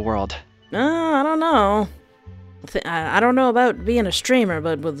time in the world. I don't know. I don't know about being a streamer,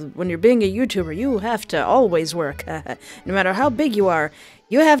 but when you're being a YouTuber, you have to always work. No matter how big you are,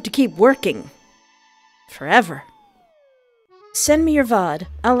 you have to keep working. Forever. Send me your VOD.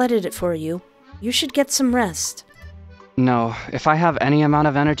 I'll edit it for you. You should get some rest. No, if I have any amount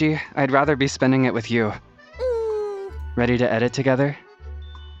of energy, I'd rather be spending it with you. Ready to edit together?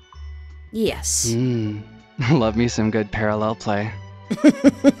 Yes. Love me some good parallel play.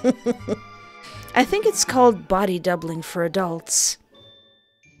 I think it's called body doubling for adults.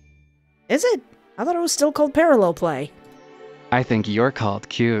 Is it? I thought it was still called parallel play. I think you're called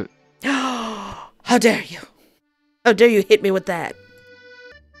cute. How dare you? How dare you hit me with that?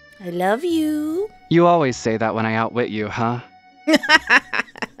 I love you. You always say that when I outwit you, huh?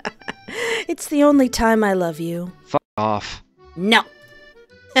 It's the only time I love you. Fuck off. No.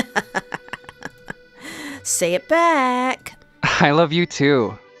 Say it back. I love you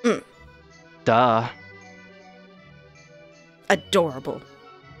too. Duh. Adorable.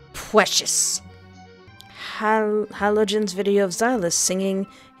 Precious. Halogen's video of Xylus singing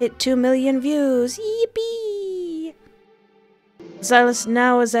hit 2 million views. Yippee! Xylus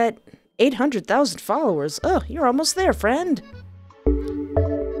now is at 800,000 followers. Oh, you're almost there, friend.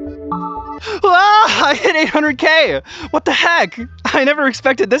 Ah, I hit 800K! What the heck? I never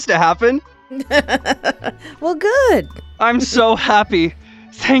expected this to happen. Well, good. I'm so happy.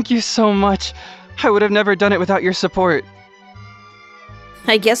 Thank you so much. I would have never done it without your support.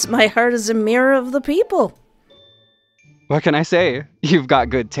 I guess my heart is a mirror of the people. What can I say? You've got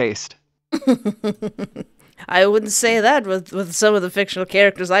good taste. I wouldn't say that with some of the fictional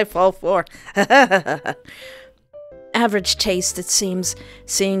characters I fall for. Average taste, it seems,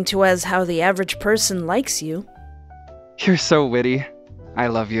 seeing to as how the average person likes you. You're so witty. I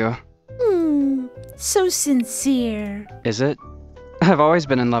love you. So sincere. Is it? I've always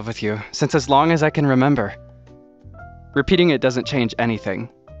been in love with you, since as long as I can remember. Repeating it doesn't change anything.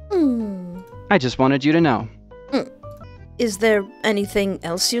 I just wanted you to know. Is there anything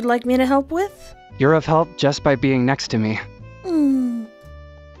else you'd like me to help with? You're of help just by being next to me.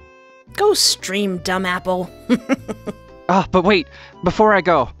 Go stream, dumb apple. But wait, before I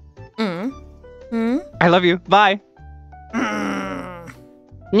go. I love you. Bye.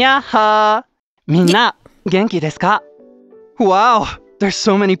 Nyaha! Minna, genki desu ka? Wow, there's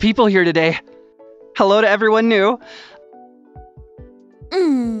so many people here today. Hello to everyone new.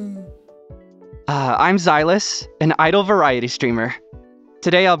 Mm. I'm Xylus, an idol variety streamer.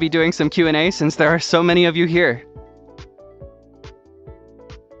 Today I'll be doing some Q&A since there are so many of you here.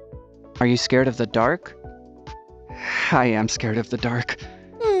 Are you scared of the dark? I am scared of the dark.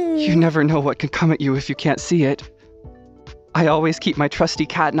 You never know what can come at you if you can't see it. I always keep my trusty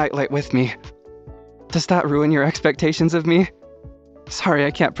cat nightlight with me. Does that ruin your expectations of me? Sorry, I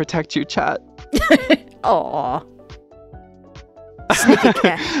can't protect you, chat. Aww. Sneaky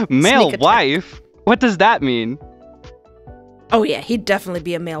cat. Male Sneak attack. wife? What does that mean? Oh yeah, he'd definitely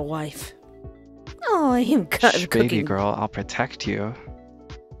be a male wife. Oh, him Shh, cooking. baby girl, I'll protect you.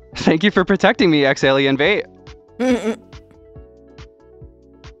 Thank you for protecting me, ex-alien bait.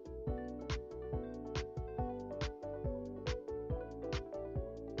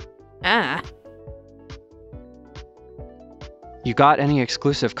 Ah. You got any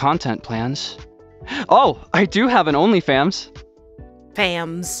exclusive content plans? Oh, I do have an OnlyFans.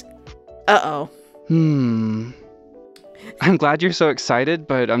 Fams. Uh-oh. I'm glad you're so excited,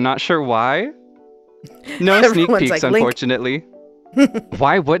 but I'm not sure why. No sneak Everyone's peeks, like, Link. unfortunately.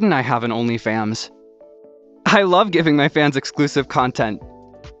 Why wouldn't I have an OnlyFans? I love giving my fans exclusive content.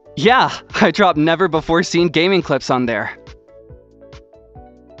 Yeah, I drop never-before-seen gaming clips on there.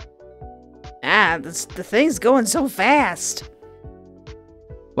 Ah, the thing's going so fast.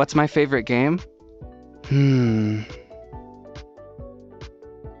 What's my favorite game?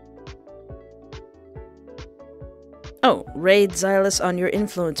 Oh, raid Xylus on your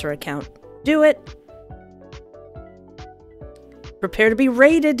influencer account. Do it. Prepare to be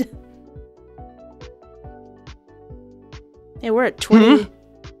raided. Hey, we're at 20.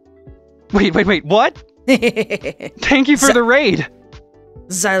 Wait, what? Thank you for the raid!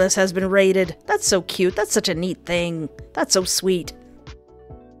 Xylus has been raided. That's so cute. That's such a neat thing. That's so sweet.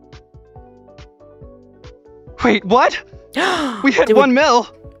 Wait, what? We hit Did 1 mil!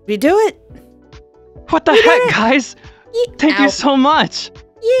 We do it? What the heck, guys? Thank Ow. you so much!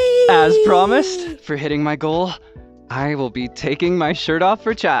 Yay! As promised, for hitting my goal, I will be taking my shirt off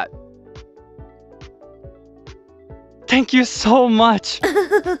for chat. Thank you so much!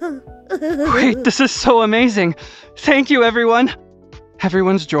 Wait, this is so amazing! Thank you, everyone!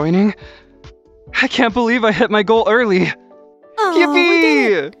 Everyone's joining? I can't believe I hit my goal early! Oh,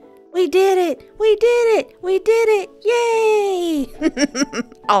 Yippee! We did it! We did it! We did it! Yay!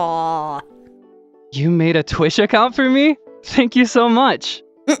 Aww. You made a Twitch account for me? Thank you so much!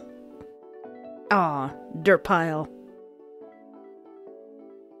 Aw, dirt pile.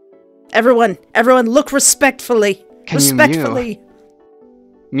 Everyone, look respectfully. Can respectfully.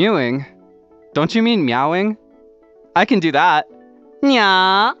 you mew? Mewing? Don't you mean meowing? I can do that.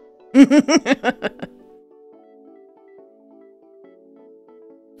 Nya.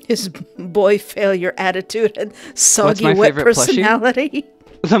 His boy failure attitude and soggy my wet favorite plushie? personality.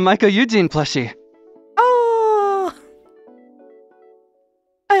 The Micah Eugene plushie. Oh,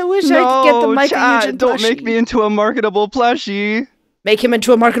 I wish I could get the Micah chat, Eugene don't plushie. make me into a marketable plushie. Make him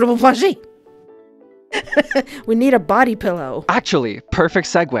into a marketable plushie. We need a body pillow. Actually, perfect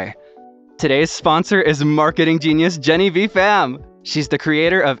segue. Today's sponsor is marketing genius Jenny V. Pham. She's the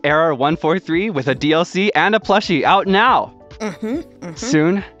creator of Error 143 with a DLC and a plushie out now.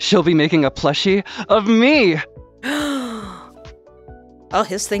 Soon, she'll be making a plushie of me. Oh,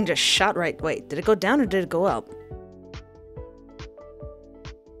 his thing just shot right. Wait, did it go down or did it go up?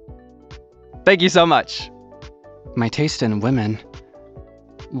 Thank you so much. My taste in women.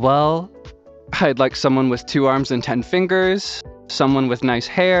 Well, I'd like someone with 2 arms and 10 fingers, someone with nice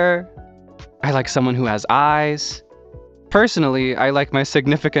hair. I like someone who has eyes. Personally, I like my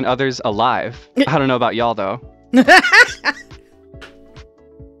significant others alive. I don't know about y'all, though.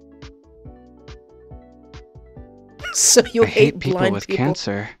 So you I hate people blind with people.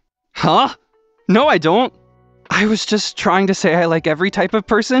 cancer. Huh? No, I don't. I was just trying to say I like every type of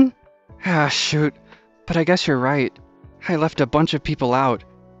person. Ah, shoot. But I guess you're right. I left a bunch of people out.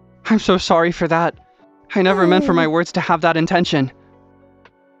 I'm so sorry for that. I never meant for my words to have that intention.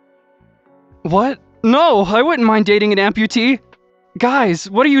 What? No, I wouldn't mind dating an amputee. Guys,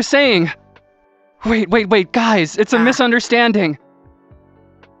 what are you saying? Wait, guys, it's a misunderstanding.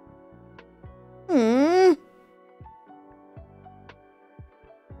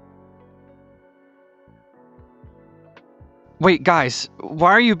 Wait, guys,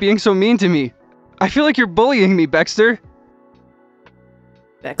 why are you being so mean to me? I feel like you're bullying me, Baxter.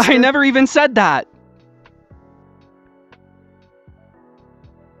 I never even said that.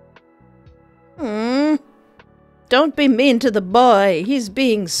 Don't be mean to the boy. He's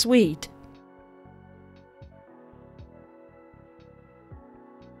being sweet.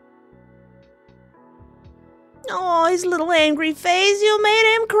 Oh, his little angry face. You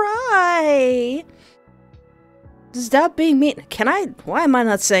made him cry. Stop being mean. Why am I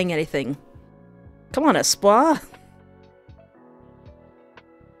not saying anything? Come on, Espoir.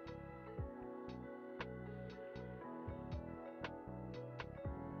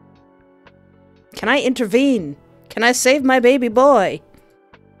 Can I intervene? Can I save my baby boy?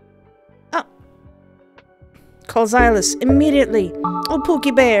 Oh. Call Xylus immediately. Oh,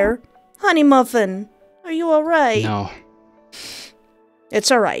 Pookie Bear. Honey Muffin. Are you alright? No.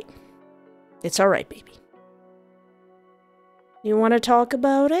 It's alright. It's alright, baby. You want to talk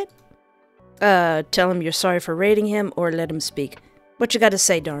about it? Tell him you're sorry for raiding him, or let him speak. What you gotta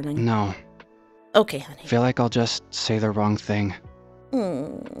say, darling? No. Okay, honey. I feel like I'll just say the wrong thing.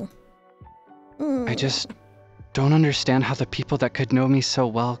 I just don't understand how the people that could know me so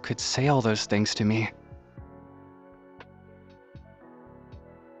well could say all those things to me.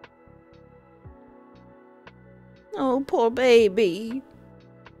 Oh, poor baby.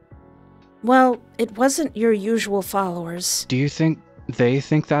 Well, it wasn't your usual followers. Do you think they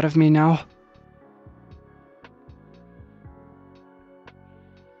think that of me now?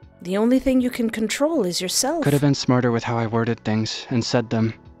 The only thing you can control is yourself. Could have been smarter with how I worded things and said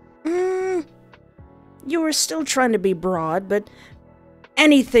them. You were still trying to be broad, but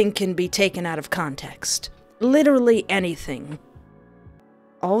anything can be taken out of context. Literally anything.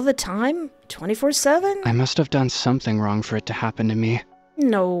 All the time? 24/7? I must have done something wrong for it to happen to me.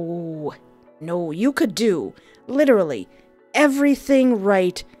 No. No, you could do, literally, everything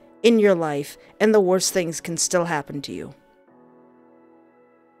right in your life, and the worst things can still happen to you.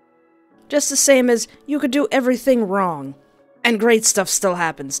 Just the same as you could do everything wrong, and great stuff still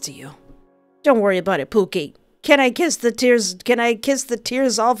happens to you. Don't worry about it, Pookie. Can I kiss the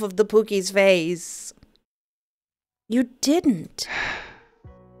tears off of the Pookie's face? You didn't.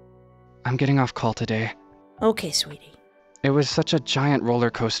 I'm getting off call today. Okay, sweetie. It was such a giant roller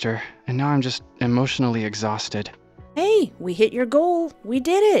coaster, and now I'm just emotionally exhausted. Hey, we hit your goal. We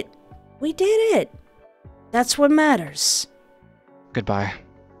did it. We did it. That's what matters. Goodbye.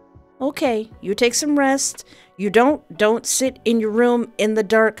 Okay, you take some rest. You don't sit in your room in the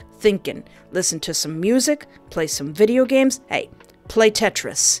dark thinking. Listen to some music, play some video games. Hey, play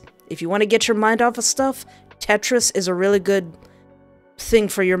Tetris. If you want to get your mind off of stuff, Tetris is a really good thing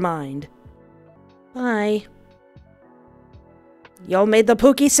for your mind. Bye. Y'all made the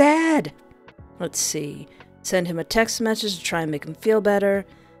Pookie sad. Let's see. Send him a text message to try and make him feel better.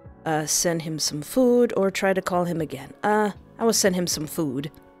 Send him some food, or try to call him again. I will send him some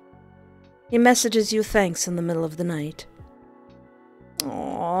food. He messages you thanks in the middle of the night.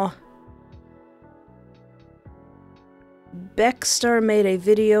 Aww. Beckstar made a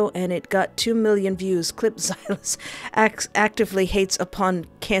video and it got 2 million views. Clip Xylus actively hates upon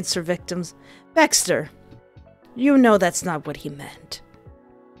cancer victims. Beckster, you know that's not what he meant.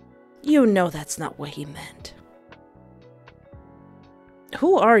 You know that's not what he meant.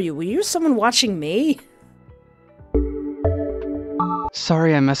 Who are you? Were you someone watching me?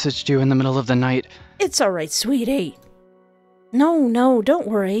 Sorry I messaged you in the middle of the night. It's alright, sweetie. No, don't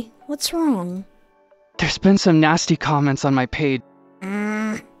worry. What's wrong? There's been some nasty comments on my page,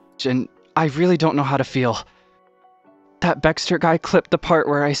 and I really don't know how to feel. That Beckster guy clipped the part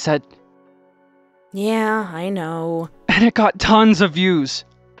where I said... Yeah, I know. And it got tons of views.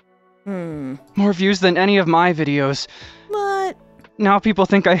 More views than any of my videos. But... Now people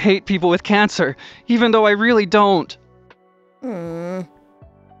think I hate people with cancer, even though I really don't.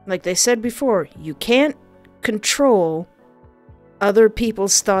 Like they said before, you can't control other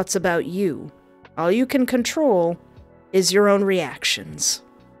people's thoughts about you. All you can control is your own reactions.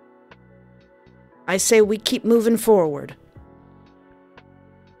 I say we keep moving forward.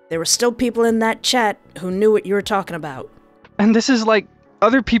 There were still people in that chat who knew what you were talking about. And this is like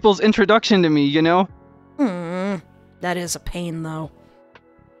other people's introduction to me, you know? That is a pain, though.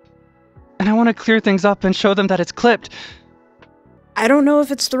 And I want to clear things up and show them that it's clipped. I don't know if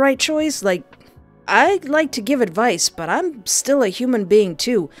it's the right choice. Like, I like to give advice, but I'm still a human being,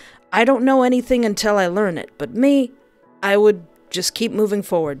 too. I don't know anything until I learn it. But me, I would just keep moving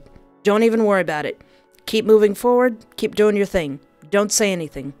forward. Don't even worry about it. Keep moving forward. Keep doing your thing. Don't say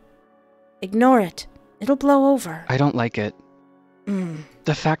anything. Ignore it. It'll blow over. I don't like it.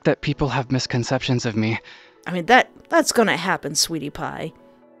 The fact that people have misconceptions of me. I mean, that's gonna happen, sweetie pie.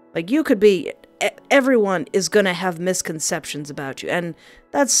 Like, you could be... Everyone is gonna have misconceptions about you, and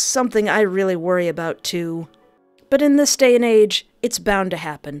that's something I really worry about, too. But in this day and age, it's bound to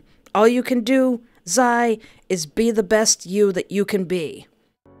happen. All you can do, Zai, is be the best you that you can be.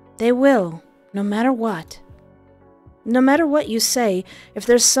 They will, no matter what. No matter what you say, if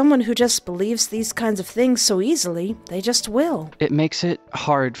there's someone who just believes these kinds of things so easily, they just will. It makes it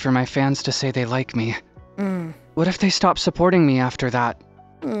hard for my fans to say they like me. What if they stop supporting me after that?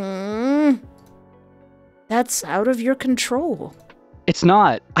 That's out of your control. It's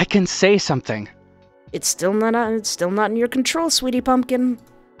not. I can say something. It's still not in your control, sweetie pumpkin.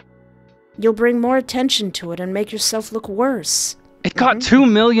 You'll bring more attention to it and make yourself look worse. It got 2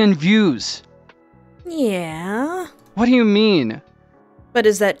 million views. Yeah. What do you mean? But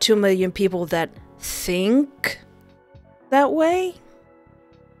is that 2 million people that think that way?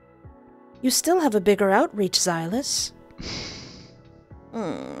 You still have a bigger outreach, Xylus.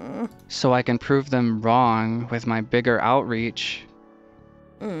 So I can prove them wrong with my bigger outreach.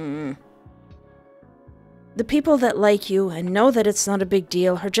 The people that like you and know that it's not a big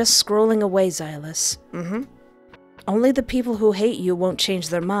deal are just scrolling away, Xylus. Only the people who hate you won't change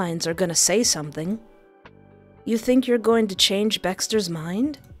their minds or gonna say something. You think you're going to change Baxter's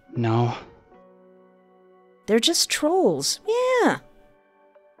mind? No. They're just trolls. Yeah.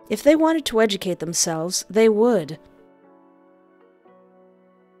 If they wanted to educate themselves, they would.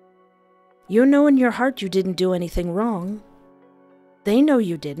 You know in your heart you didn't do anything wrong. They know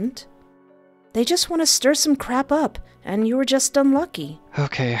you didn't. They just want to stir some crap up, and you were just unlucky.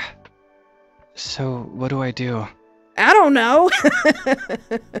 Okay. So, what do I do? I don't know.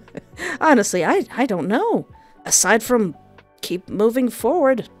 Honestly, I don't know. Aside from keep moving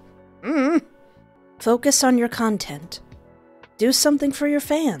forward. Focus on your content. Do something for your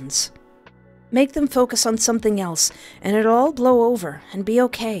fans. Make them focus on something else, and it'll all blow over and be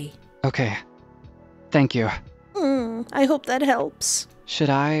okay. Okay. Thank you. I hope that helps. Should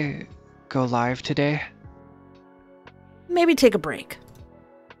I go live today? Maybe take a break.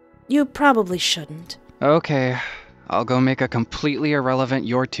 You probably shouldn't. Okay. I'll go make a completely irrelevant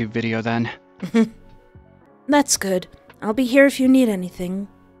YourTube video then. That's good. I'll be here if you need anything.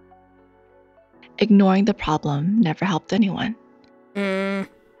 Ignoring the problem never helped anyone.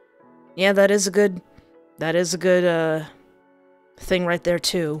 Yeah, that is a good thing right there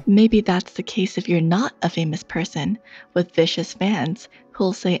too. Maybe that's the case if you're not a famous person with vicious fans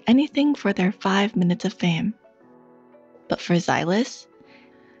who'll say anything for their 5 minutes of fame. But for Xylus,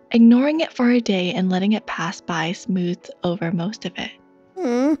 ignoring it for a day and letting it pass by smoothed over most of it.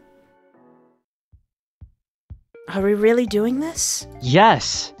 Are we really doing this?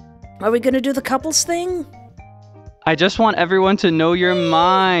 Yes! Are we gonna do the couples thing? I just want everyone to know you're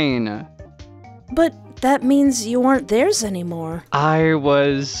mine. But that means you aren't theirs anymore. I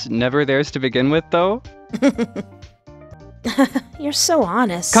was never theirs to begin with, though. You're so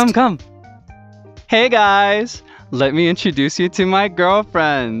honest. Come. Hey guys, let me introduce you to my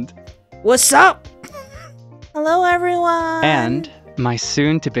girlfriend. What's up? Hello, everyone. And my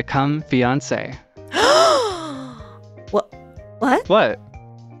soon-to-become fiancé. What? What?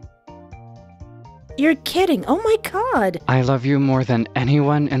 You're kidding. Oh my god. I love you more than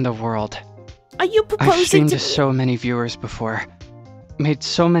anyone in the world. Are you proposing I've streamed to to so many viewers before. Made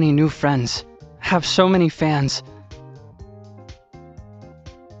so many new friends. Have so many fans.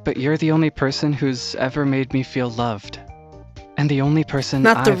 But you're the only person who's ever made me feel loved. And the only person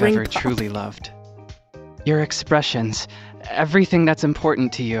Not the I've ring ever pop. truly loved. Your expressions, everything that's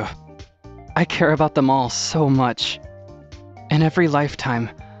important to you. I care about them all so much. In every lifetime,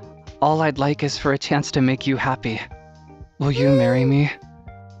 all I'd like is for a chance to make you happy. Will you marry me?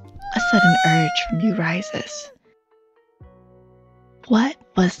 A sudden urge from you rises. What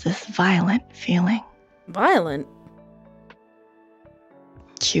was this violent feeling? Violent?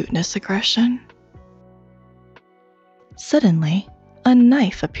 Cuteness aggression? Suddenly, a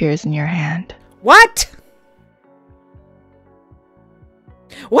knife appears in your hand. What?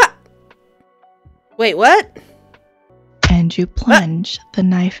 What? Wait, what? And you plunge the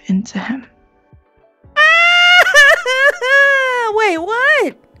knife into him. Wait,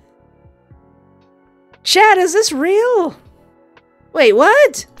 what? Chad, is this real? Wait,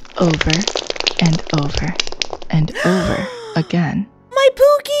 what? Over and over and over again. My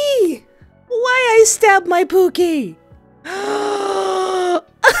Pookie! Why I stabbed my Pookie?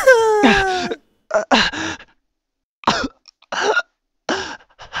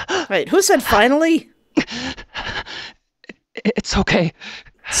 Wait, who said finally? It's okay.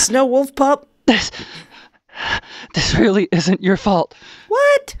 Snow Wolf Pup? This really isn't your fault.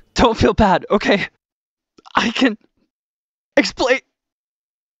 What? Don't feel bad, okay? I can explain.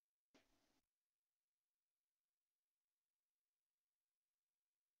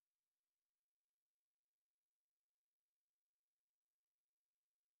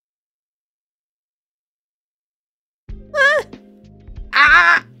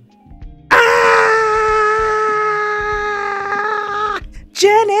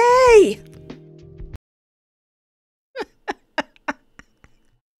 Jenny!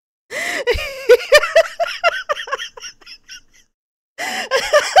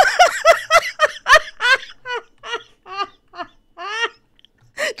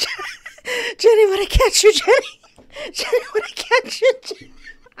 Jenny, would I catch you, Jenny? Jenny, would I catch you, Jenny?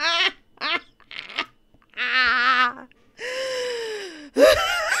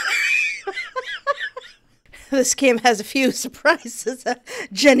 This game has a few surprises.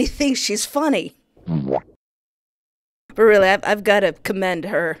 Jenny thinks she's funny. But really, I've got to commend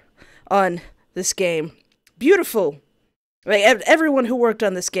her on this game. Beautiful. Like, everyone who worked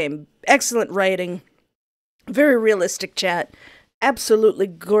on this game, excellent writing, very realistic chat, absolutely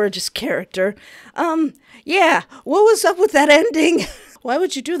gorgeous character. Yeah, what was up with that ending? Why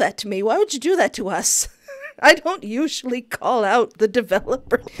would you do that to me? Why would you do that to us? I don't usually call out the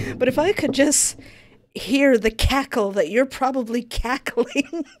developer, but if I could just hear the cackle that you're probably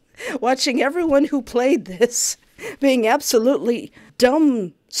cackling, watching everyone who played this being absolutely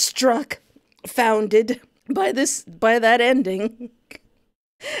dumbstruck, founded by that ending.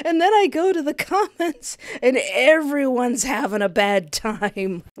 And then I go to the comments and everyone's having a bad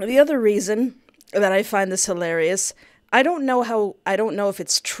time. The other reason that I find this hilarious, I don't know if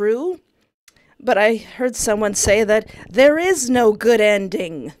it's true, but I heard someone say that there is no good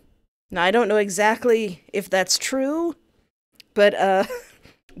ending. Now, I don't know exactly if that's true, but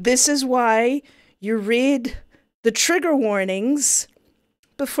this is why you read the trigger warnings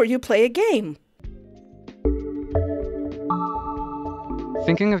before you play a game.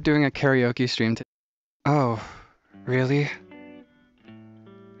 Thinking of doing a karaoke stream Oh, really?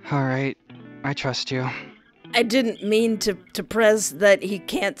 Alright, I trust you. I didn't mean to press that he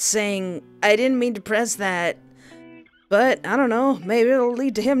can't sing. I didn't mean to press that. But, I don't know, maybe it'll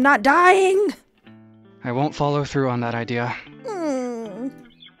lead to him not dying. I won't follow through on that idea.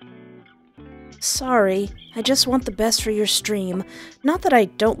 Sorry, I just want the best for your stream. Not that I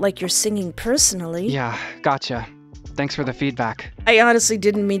don't like your singing personally. Yeah, gotcha. Thanks for the feedback. I honestly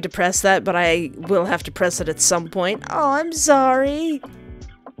didn't mean to press that, but I will have to press it at some point. Oh, I'm sorry.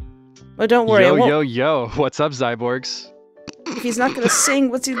 Well, don't worry, I won't. Yo, what's up, Zyborgs? If he's not gonna sing,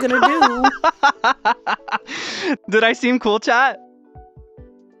 what's he gonna do? Did I seem cool, chat?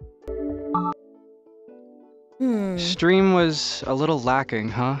 Stream was a little lacking,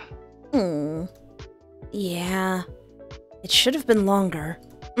 huh? Yeah. It should have been longer.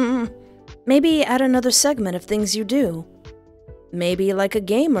 Maybe add another segment of things you do. Maybe like a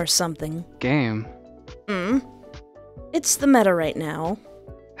game or something. Game? It's the meta right now.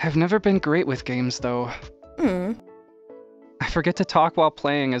 I've never been great with games, though. I forget to talk while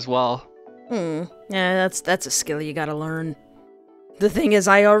playing as well. Yeah, that's a skill you gotta learn. The thing is,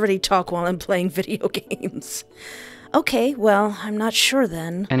 I already talk while I'm playing video games. Okay, well, I'm not sure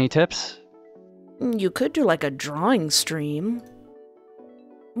then. Any tips? You could do like a drawing stream.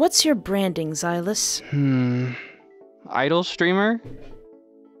 What's your branding, Xylus? Idol streamer?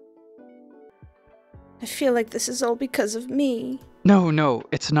 I feel like this is all because of me. No,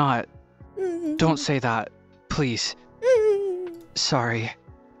 it's not. Don't say that. Please. Sorry.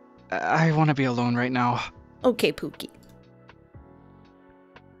 I want to be alone right now. Okay, Pookie.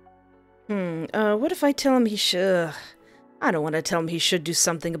 What if I tell him he should... I don't want to tell him he should do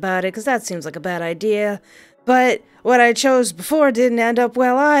something about it, because that seems like a bad idea. But what I chose before didn't end up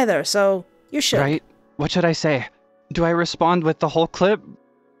well either, so you should. Right? What should I say? Do I respond with the whole clip?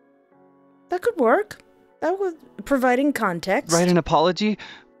 That could work. That would... providing context. Write an apology?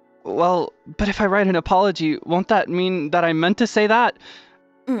 Well, but if I write an apology, won't that mean that I meant to say that?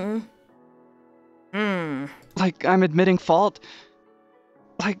 Like, I'm admitting fault?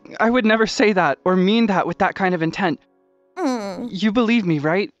 Like, I would never say that or mean that with that kind of intent. You believe me,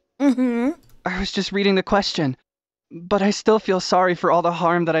 right? I was just reading the question. But I still feel sorry for all the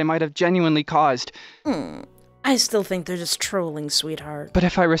harm that I might have genuinely caused. I still think they're just trolling, sweetheart. But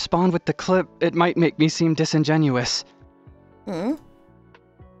if I respond with the clip, it might make me seem disingenuous. I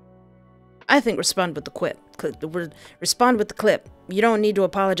think respond with the clip. Respond with the clip. You don't need to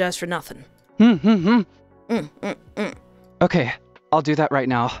apologize for nothing. Okay, I'll do that right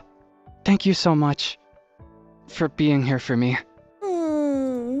now. Thank you so much for being here for me.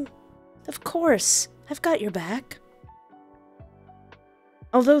 Of course. I've got your back.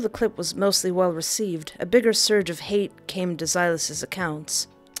 Although the clip was mostly well received, a bigger surge of hate came to Xylus's accounts.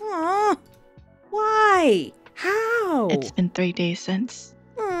 Aww. Why? How? It's been 3 days since.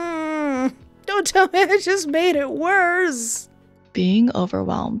 Don't tell me I just made it worse. Being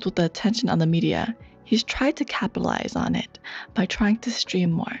overwhelmed with the attention on the media, he's tried to capitalize on it by trying to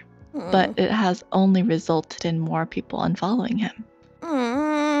stream more. But it has only resulted in more people unfollowing him.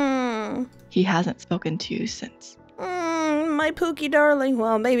 He hasn't spoken to you since. My Pookie darling.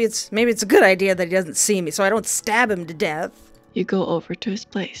 Well, maybe it's a good idea that he doesn't see me, so I don't stab him to death. You go over to his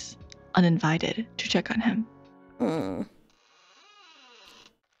place, uninvited, to check on him.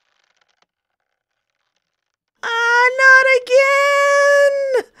 Not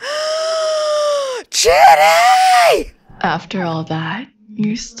again! Chitty! After all that,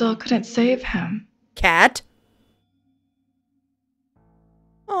 you still couldn't save him. Cat?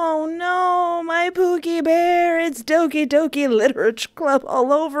 Oh no, my Pookie Bear, it's Doki Doki Literature Club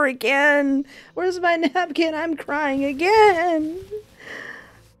all over again. Where's my napkin? I'm crying again.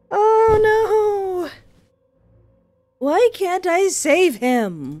 Oh no. Why can't I save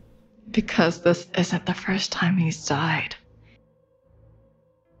him? Because this isn't the first time he's died.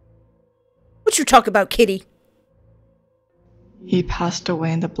 What you talk about, kitty? He passed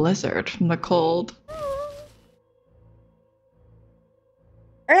away in the blizzard from the cold.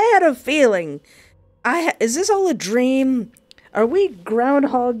 I had a feeling. Is this all a dream? Are we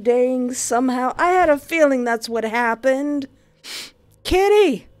Groundhog Daying somehow? I had a feeling that's what happened.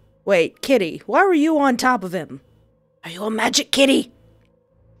 Kitty! Wait, Kitty, why were you on top of him? Are you a magic kitty?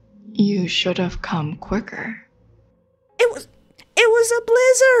 You should have come quicker. It was a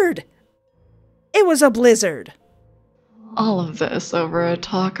blizzard! It was a blizzard. All of this over a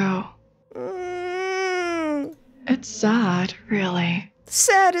taco. It's sad, really.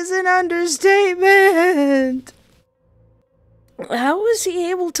 Sad is an understatement. How was he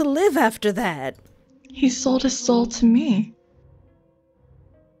able to live after that? He sold his soul to me.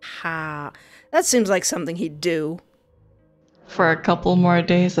 Ha, that seems like something he'd do. For a couple more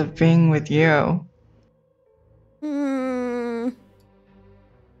days of being with you.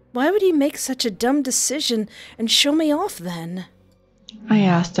 Why would he make such a dumb decision and show me off then? I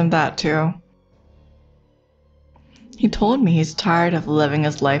asked him that too. He told me he's tired of living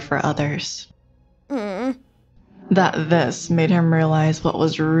his life for others. That this made him realize what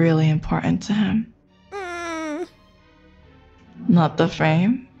was really important to him. Not the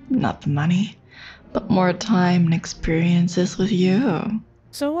fame, not the money, but more time and experiences with you.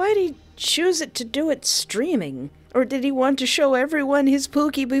 So why'd he choose to do it streaming? Or did he want to show everyone his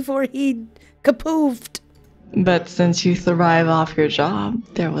Pookie before he kapoofed? But since you thrive off your job,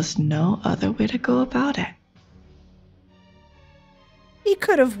 there was no other way to go about it. He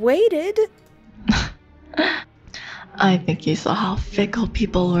could have waited. I think you saw how fickle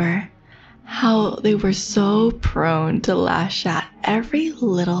people were. How they were so prone to lash at every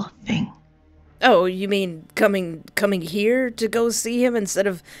little thing. Oh, you mean coming here to go see him instead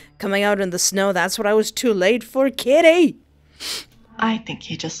of coming out in the snow? That's what I was too late for, kitty! I think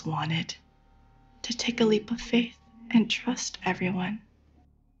he just wanted to take a leap of faith and trust everyone.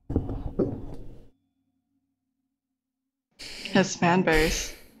 His fan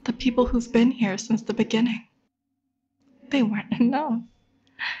base, the people who've been here since the beginning, they weren't enough.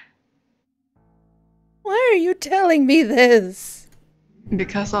 Why are you telling me this?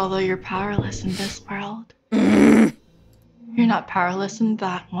 Because although you're powerless in this world, you're not powerless in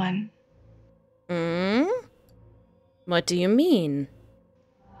that one. What do you mean?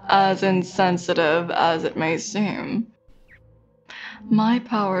 As insensitive as it may seem, my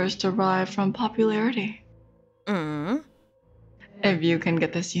powers derive from popularity. If you can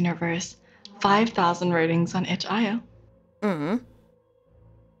get this universe 5,000 ratings on itch.io.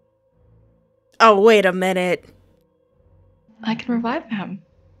 Oh, wait a minute. I can revive him.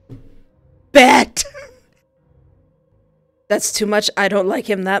 Bet! That's too much. I don't like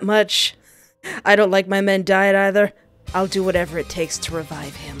him that much. I don't like my men died either. I'll do whatever it takes to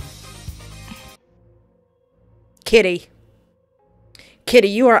revive him. Kitty. Kitty,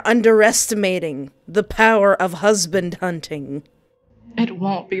 you are underestimating the power of husband hunting. It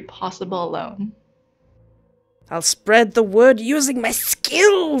won't be possible alone. I'll spread the word using my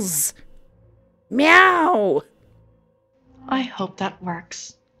skills! Meow! I hope that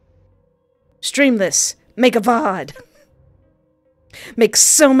works. Stream this. Make a VOD. Make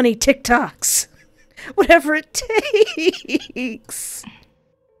so many TikToks. Whatever it takes.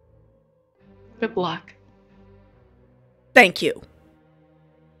 Good luck. Thank you.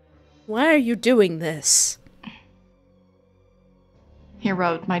 Why are you doing this? He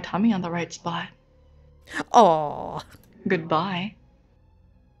rubbed my tummy on the right spot. Aww. Goodbye.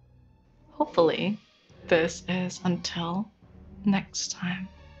 Hopefully, this is until next time.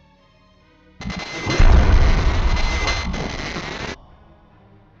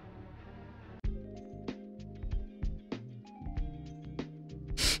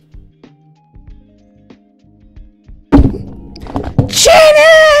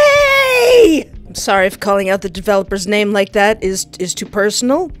 Jenny! I'm Sorry if calling out the developer's name like that is too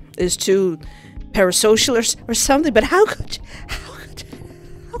personal, is too parasocial or something, but how could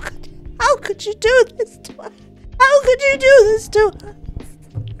you do this to us? How could you do this to us?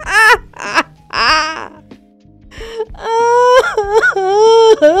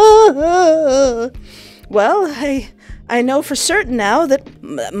 Well, I know for certain now that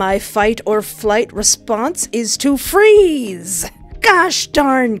my fight or flight response is to freeze. Gosh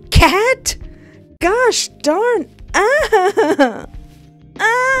darn cat! Gosh darn! I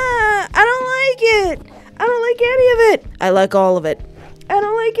don't like it. I don't like any of it. I like all of it. I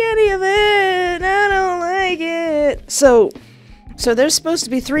don't like any of it. I don't like it. So there's supposed to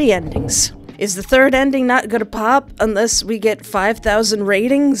be 3 endings. Is the 3rd ending not gonna pop unless we get 5,000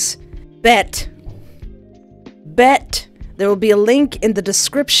 ratings? Bet. There will be a link in the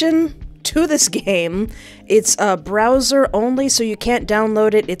description to this game. It's browser only, so you can't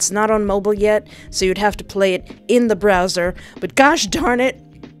download it. It's not on mobile yet, so you'd have to play it in the browser. But gosh darn it,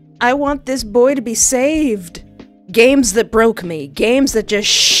 I want this boy to be saved. Games that broke me. Games that just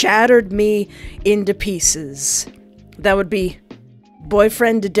shattered me into pieces. That would be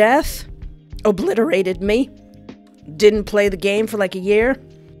Boyfriend to Death, obliterated me, didn't play the game for like a year.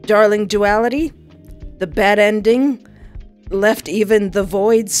 Darling Duality, the bad ending, left even the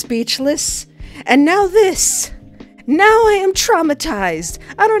void speechless. And now this. Now I am traumatized.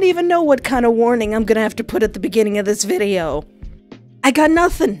 I don't even know what kind of warning I'm gonna have to put at the beginning of this video. I got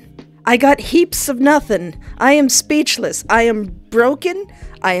nothing. I got heaps of nothing. I am speechless. I am broken.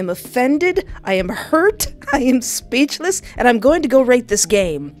 I am offended. I am hurt. I am speechless. And I'm going to go rate this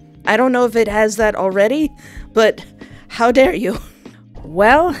game. I don't know if it has that already, but how dare you?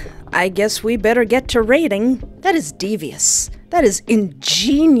 Well, I guess we better get to rating. That is devious. That is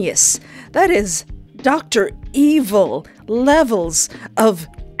ingenious. That is Dr. Evil levels of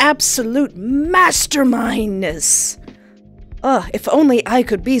absolute mastermindness. If only I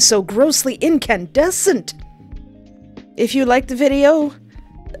could be so grossly incandescent. If you liked the video,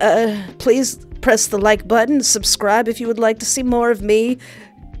 please press the like button, subscribe if you would like to see more of me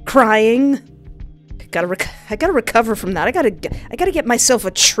crying. I gotta recover from that. I gotta get myself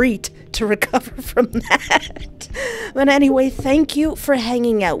a treat to recover from that. But anyway, thank you for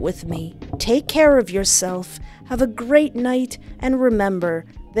hanging out with me. Take care of yourself. Have a great night, and remember,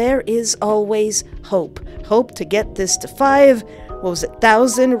 there is always hope. Hope to get this to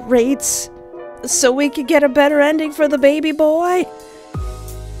 1,000 rates, so we could get a better ending for the baby boy.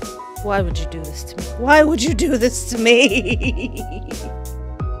 Why would you do this to me? Why would you do this to me?